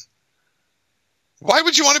freedom. Why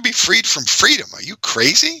would you want to be freed from freedom? Are you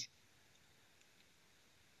crazy?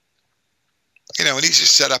 And he's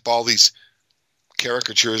just set up all these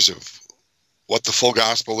caricatures of what the full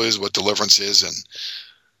gospel is, what deliverance is, and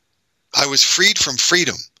I was freed from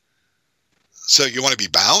freedom. So you want to be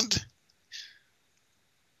bound?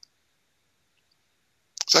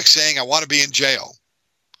 It's like saying I want to be in jail,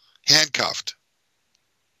 handcuffed,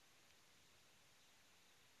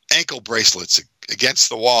 ankle bracelets against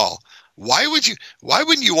the wall. Why wouldn't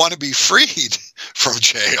you want to be freed from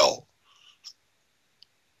jail?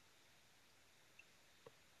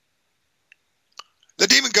 The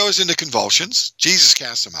demon goes into convulsions. Jesus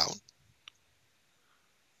casts him out.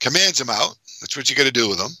 Commands him out. That's what you got to do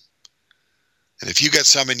with them. And if you got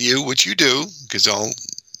some in you, which you do, because all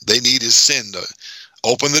they need is sin to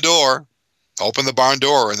open the door, open the barn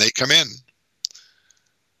door, and they come in.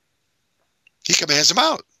 He commands them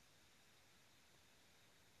out.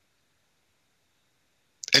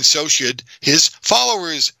 And so should his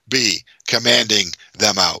followers be, commanding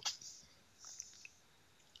them out.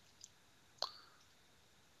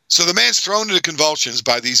 So the man's thrown into convulsions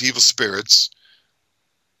by these evil spirits.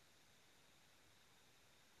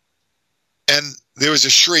 And there was a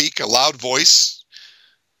shriek, a loud voice.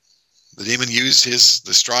 The demon used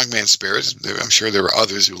the strong man spirit. I'm sure there were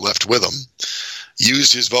others who left with him.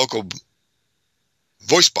 Used his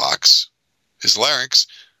voice box his larynx,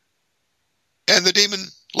 and the demon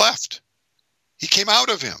left. He came out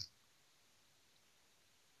of him.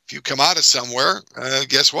 If you come out of somewhere,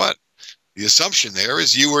 guess what? The assumption there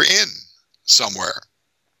is you were in somewhere.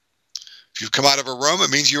 If you've come out of a room, it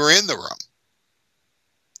means you were in the room.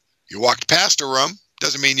 You walked past a room,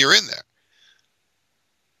 doesn't mean you're in there.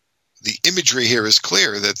 The imagery here is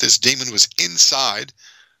clear that this demon was inside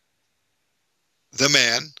the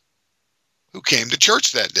man who came to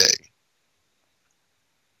church that day.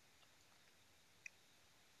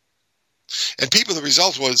 And people, the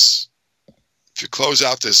result was, if you close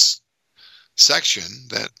out this section,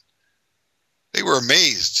 that they were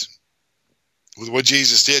amazed with what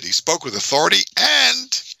Jesus did. He spoke with authority,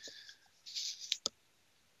 and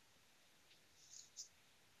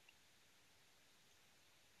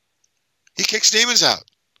he kicks demons out.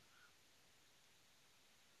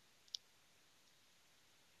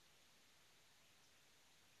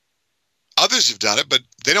 Others have done it, but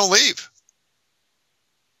they don't leave.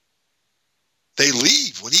 They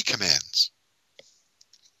leave when he commands.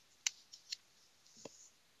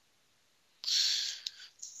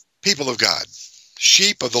 People of God,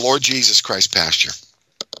 sheep of the Lord Jesus Christ pasture.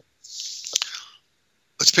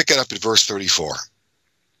 Let's pick it up at verse 34.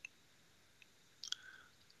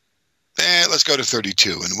 Let's go to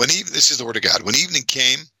 32. And this is the word of God. When evening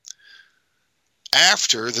came,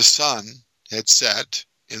 after the sun had set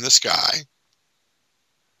in the sky,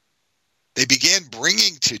 they began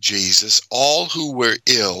bringing to Jesus all who were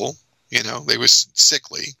ill, they were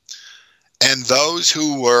sickly, and those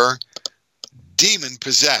who were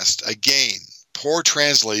demon-possessed. Again, poor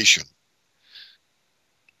translation.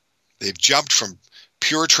 They've jumped from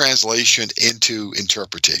pure translation into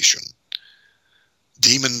interpretation.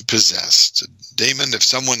 Demon-possessed. Demon, if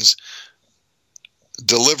someone's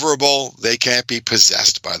deliverable, they can't be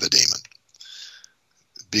possessed by the demon,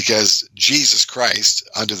 because Jesus Christ,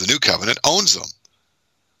 under the new covenant, owns them.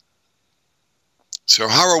 So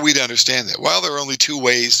how are we to understand that? Well, there are only two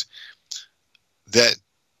ways that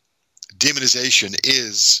demonization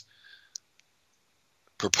is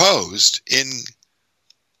proposed in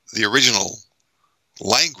the original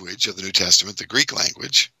language of the New Testament, the Greek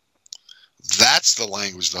language. That's the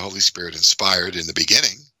language the Holy Spirit inspired in the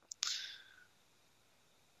beginning,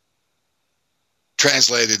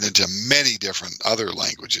 translated into many different other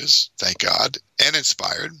languages, thank God, and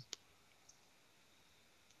inspired.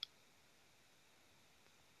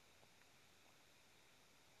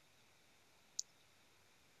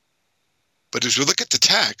 But as we look at the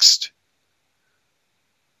text,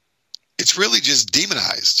 it's really just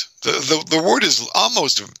demonized. The word is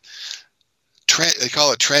almost, they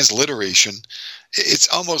call it transliteration. It's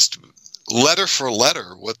almost letter for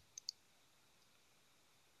letter what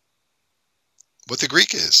the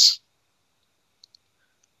Greek is.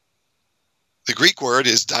 The Greek word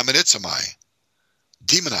is daimonitzomai,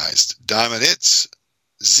 demonized, daimonitz,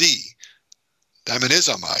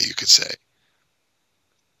 daimonizomai, you could say.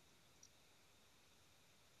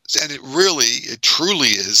 And it truly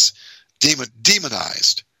is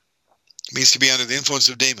demonized. It means to be under the influence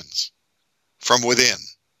of demons from within.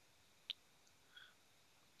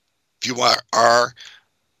 If you are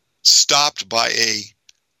stopped by a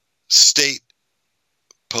state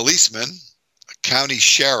policeman, a county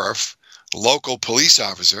sheriff, local police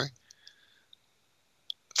officer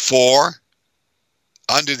for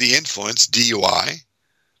under the influence, DUI,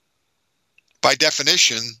 by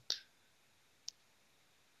definition,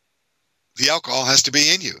 the alcohol has to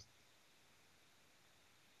be in you.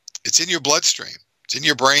 It's in your bloodstream. It's in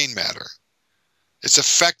your brain matter. It's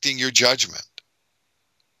affecting your judgment.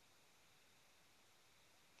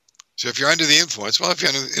 So if you're under the influence, if you're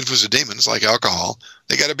under the influence of demons like alcohol,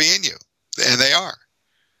 they got to be in you. And they are.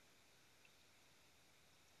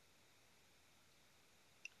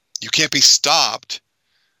 You can't be stopped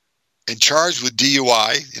and charged with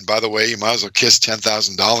DUI. And by the way, you might as well kiss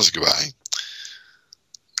 $10,000 goodbye,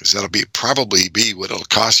 because that'll probably be what it'll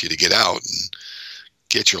cost you to get out and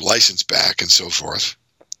get your license back and so forth.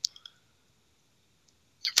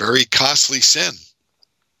 Very costly sin.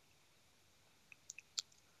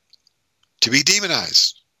 To be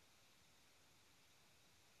demonized.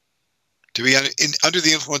 To be under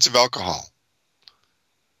the influence of alcohol.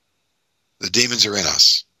 The demons are in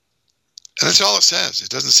us. And that's all it says. It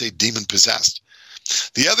doesn't say demon possessed.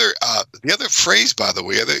 The other phrase, by the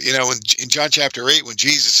way, in John chapter 8, when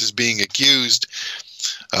Jesus is being accused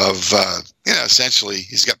of, essentially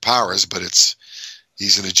he's got powers, but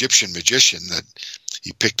he's an Egyptian magician that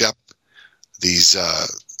he picked up these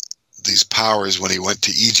powers when he went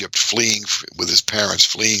to Egypt, fleeing with his parents,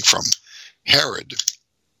 fleeing from Herod.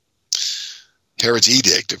 Herod's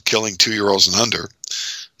edict of killing 2-year-olds and under.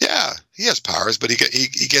 Yeah, he has powers, but he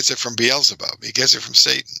gets it from Beelzebub. He gets it from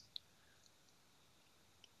Satan.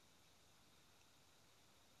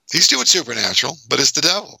 He's doing supernatural, but it's the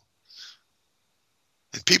devil.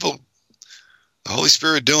 And people, the Holy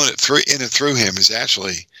Spirit doing it in and through him is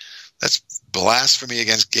actually, that's blasphemy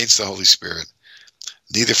against the Holy Spirit.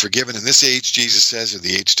 Neither forgiven in this age, Jesus says, or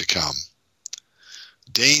the age to come.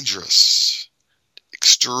 Dangerous,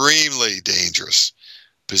 extremely dangerous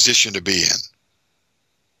position to be in.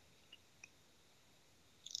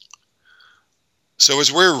 So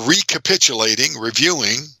as we're recapitulating,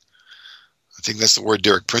 reviewing, I think that's the word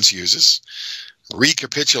Derek Prince uses,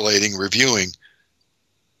 recapitulating, reviewing,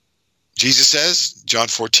 Jesus says, John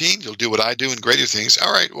 14, you'll do what I do and greater things.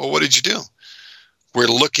 All right, well, what did you do? We're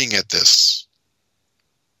looking at this.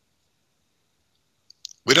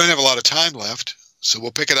 We don't have a lot of time left, so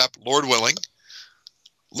we'll pick it up, Lord willing,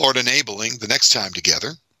 Lord enabling, the next time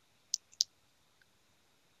together.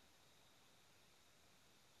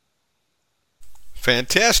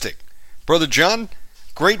 Fantastic. Brother John,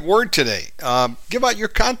 great word today. Give out your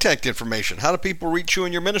contact information. How do people reach you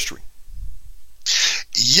in your ministry?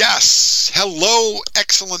 Yes. Hello.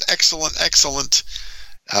 Excellent.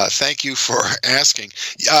 Thank you for asking.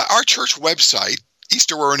 Our church website,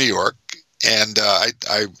 East Aurora, New York, and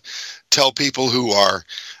I tell people who I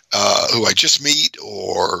just meet,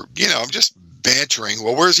 or, I'm just bantering,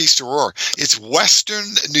 well, where's East Aurora? It's Western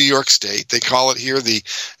New York State. They call it here the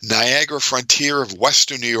Niagara frontier of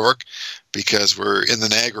Western New York, because we're in the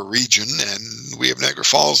Niagara region, and we have Niagara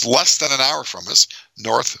Falls less than an hour from us,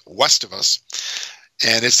 northwest of us.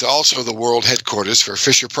 And it's also the world headquarters for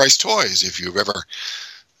Fisher-Price toys. If you've ever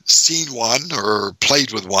seen one or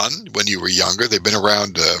played with one when you were younger, they've been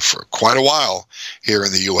around for quite a while here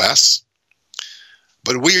in the U.S.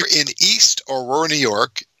 But we're in East Aurora, New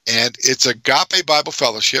York, and it's Agape Bible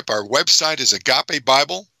Fellowship. Our website is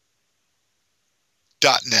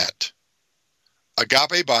agapebible.net.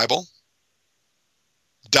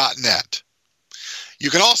 agapebible.net. You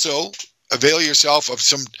can also avail yourself of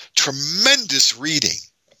some tremendous reading.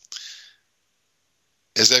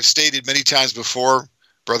 As I've stated many times before,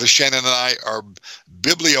 Brother Shannon and I are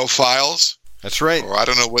bibliophiles. That's right. Or I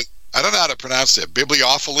don't know how to pronounce it.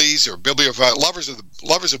 Bibliophiles or bibliophiles,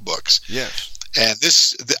 lovers of books. Yes. And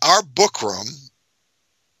our book room,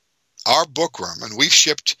 and we've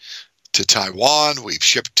shipped to Taiwan, we've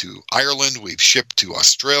shipped to Ireland, we've shipped to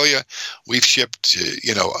Australia, we've shipped to,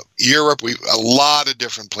 Europe, a lot of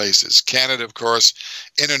different places, Canada, of course,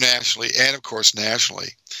 internationally, and of course,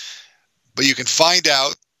 nationally. But you can find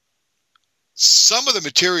out some of the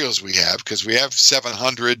materials we have, because we have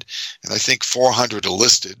 700, and I think 400 are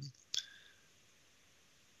listed,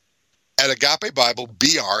 at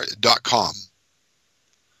agapebiblebr.com.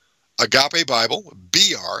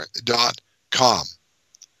 agapebiblebr.com.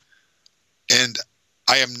 And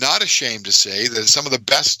I am not ashamed to say that some of the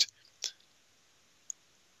best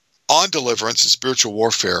on deliverance and spiritual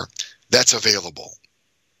warfare that's available.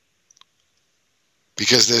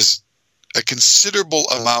 Because there's a considerable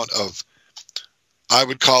amount of, I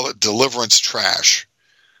would call it deliverance trash,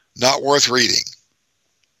 not worth reading,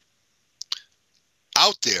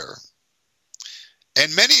 out there.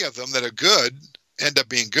 And many of them that are good end up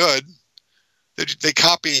being good. They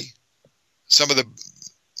copy some of the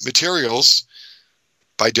materials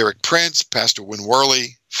by Derek Prince, Pastor Win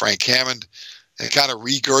Worley, Frank Hammond, and kind of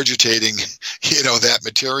regurgitating, that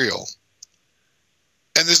material.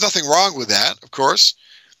 And there's nothing wrong with that, of course.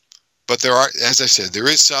 But there are, as I said, there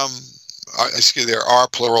are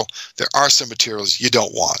plural, there are some materials you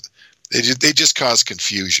don't want. They just cause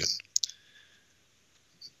confusion.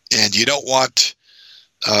 And you don't want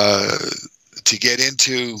to get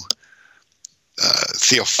into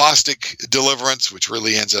theophostic deliverance, which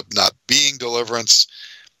really ends up not being deliverance,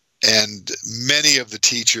 and many of the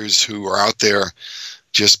teachers who are out there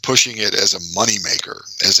just pushing it as a moneymaker,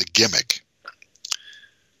 as a gimmick.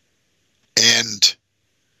 And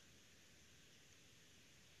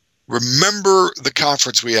remember the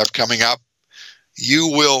conference we have coming up. You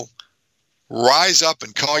will rise up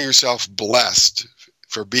and call yourself blessed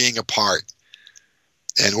for being a part.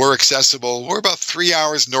 And we're accessible. We're about 3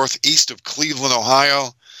 hours northeast of Cleveland,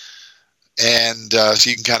 Ohio. And so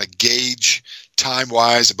you can kind of gauge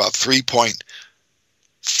time-wise about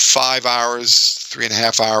 3.5 hours,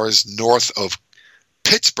 3.5 hours north of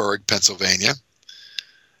Pittsburgh, Pennsylvania.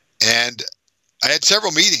 And I had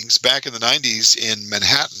several meetings back in the 90s in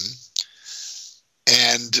Manhattan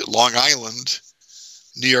and Long Island,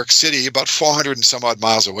 New York City, about 400 and some odd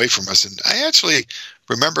miles away from us. And I actually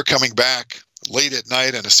remember coming back late at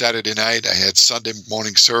night on a Saturday night. I had Sunday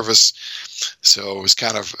morning service. So it was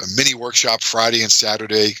kind of a mini workshop Friday and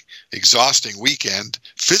Saturday, exhausting weekend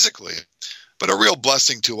physically, but a real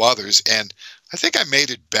blessing to others. And I think I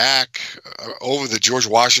made it back over the George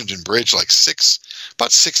Washington Bridge like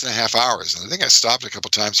about 6.5 hours. And I think I stopped a couple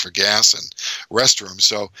times for gas and restrooms.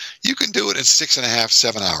 So you can do it in 6.5,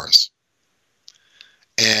 7 hours.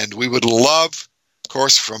 And we would love, of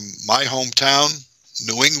course, from my hometown,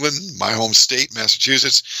 New England, my home state,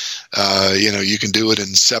 Massachusetts, you can do it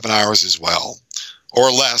in 7 hours as well, or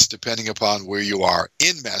less, depending upon where you are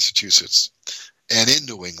in Massachusetts and in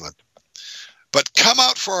New England. But come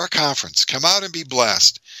out for our conference. Come out and be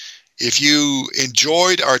blessed. If you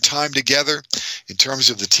enjoyed our time together in terms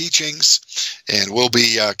of the teachings, and we'll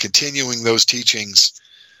be continuing those teachings,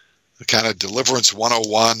 the kind of Deliverance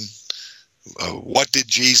 101, what did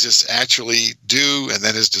Jesus actually do? And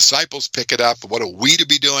then his disciples pick it up. What are we to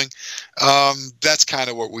be doing? That's kind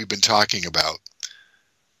of what we've been talking about.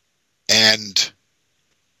 And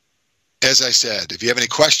as I said, if you have any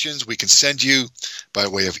questions, we can send you by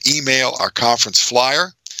way of email our conference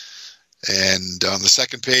flyer. And on the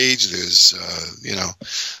second page, there's,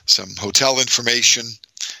 some hotel information.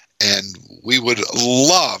 And we would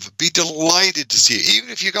be delighted to see you,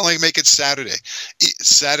 even if you can only make it Saturday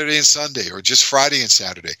and Sunday, or just Friday and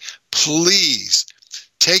Saturday. Please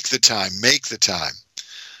take the time, make the time.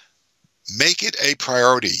 Make it a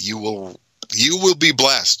priority. You will be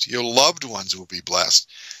blessed. Your loved ones will be blessed.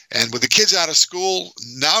 And with the kids out of school,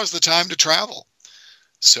 now is the time to travel.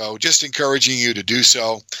 So just encouraging you to do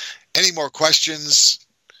so. Any more questions?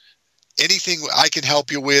 Anything I can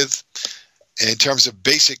help you with in terms of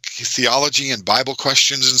basic theology and Bible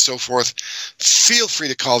questions and so forth, feel free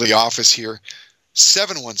to call the office here,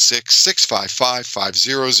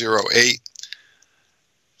 716-655-5008,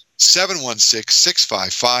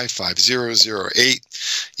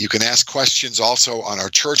 716-655-5008. You can ask questions also on our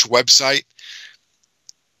church website.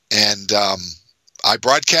 And I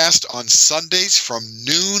broadcast on Sundays from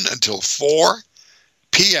noon until 4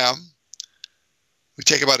 p.m. We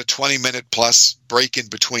take about a 20-minute plus break in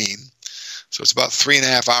between. So it's about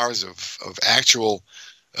 3.5 hours of actual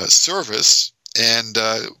service. And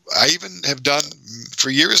I even have done for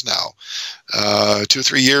years now, 2 or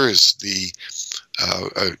 3 years, the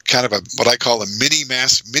kind of what I call a mini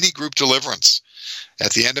group deliverance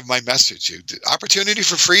at the end of my message. The opportunity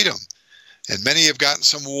for freedom. And many have gotten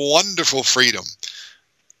some wonderful freedom.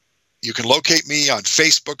 You can locate me on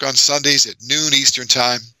Facebook on Sundays at noon Eastern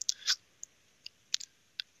Time.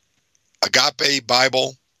 Agape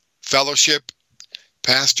Bible Fellowship,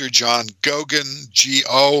 Pastor John Goguen,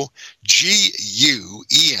 Goguen,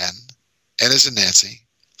 N as in Nancy,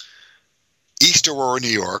 East Aurora, New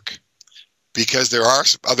York, because there are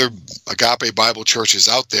other Agape Bible churches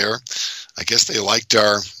out there. I guess they liked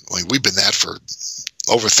we've been that for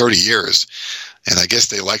over 30 years, and I guess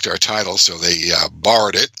they liked our title, so they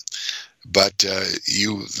borrowed it. But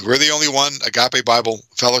we're the only one, Agape Bible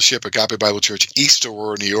Fellowship, Agape Bible Church, East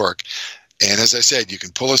Aurora, New York. And as I said, you can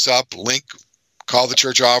pull us up, call the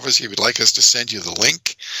church office if you'd like us to send you the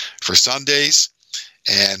link for Sundays.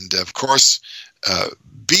 And, of course,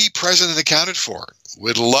 be present and accounted for.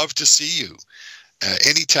 We'd love to see you.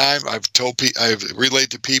 Anytime I've relayed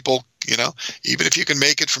to people, even if you can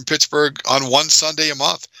make it from Pittsburgh on one Sunday a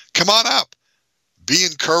month, come on up. Be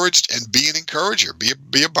encouraged and be an encourager. Be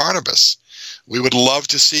a Barnabas. We would love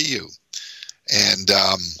to see you. And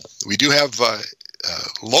we do have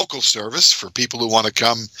local service for people who want to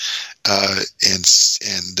come and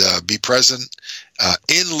be present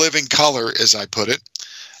in living color, as I put it.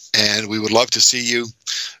 And we would love to see you.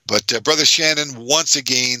 But Brother Shannon, once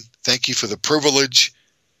again, thank you for the privilege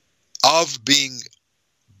of being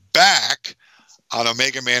back on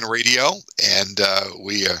Omegaman Radio, and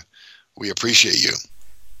we appreciate you.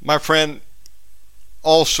 My friend,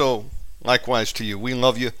 also likewise to you. We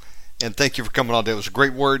love you, and thank you for coming on today. It was a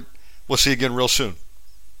great word. We'll see you again real soon.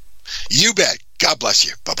 You bet. God bless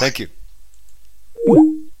you. Bye-bye. Thank you.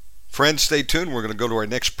 Friends, stay tuned. We're going to go to our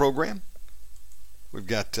next program. We've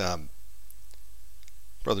got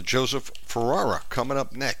Brother Joseph Ferrara coming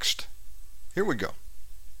up next. Here we go.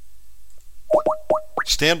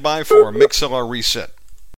 Stand by for a Mixlr Reset.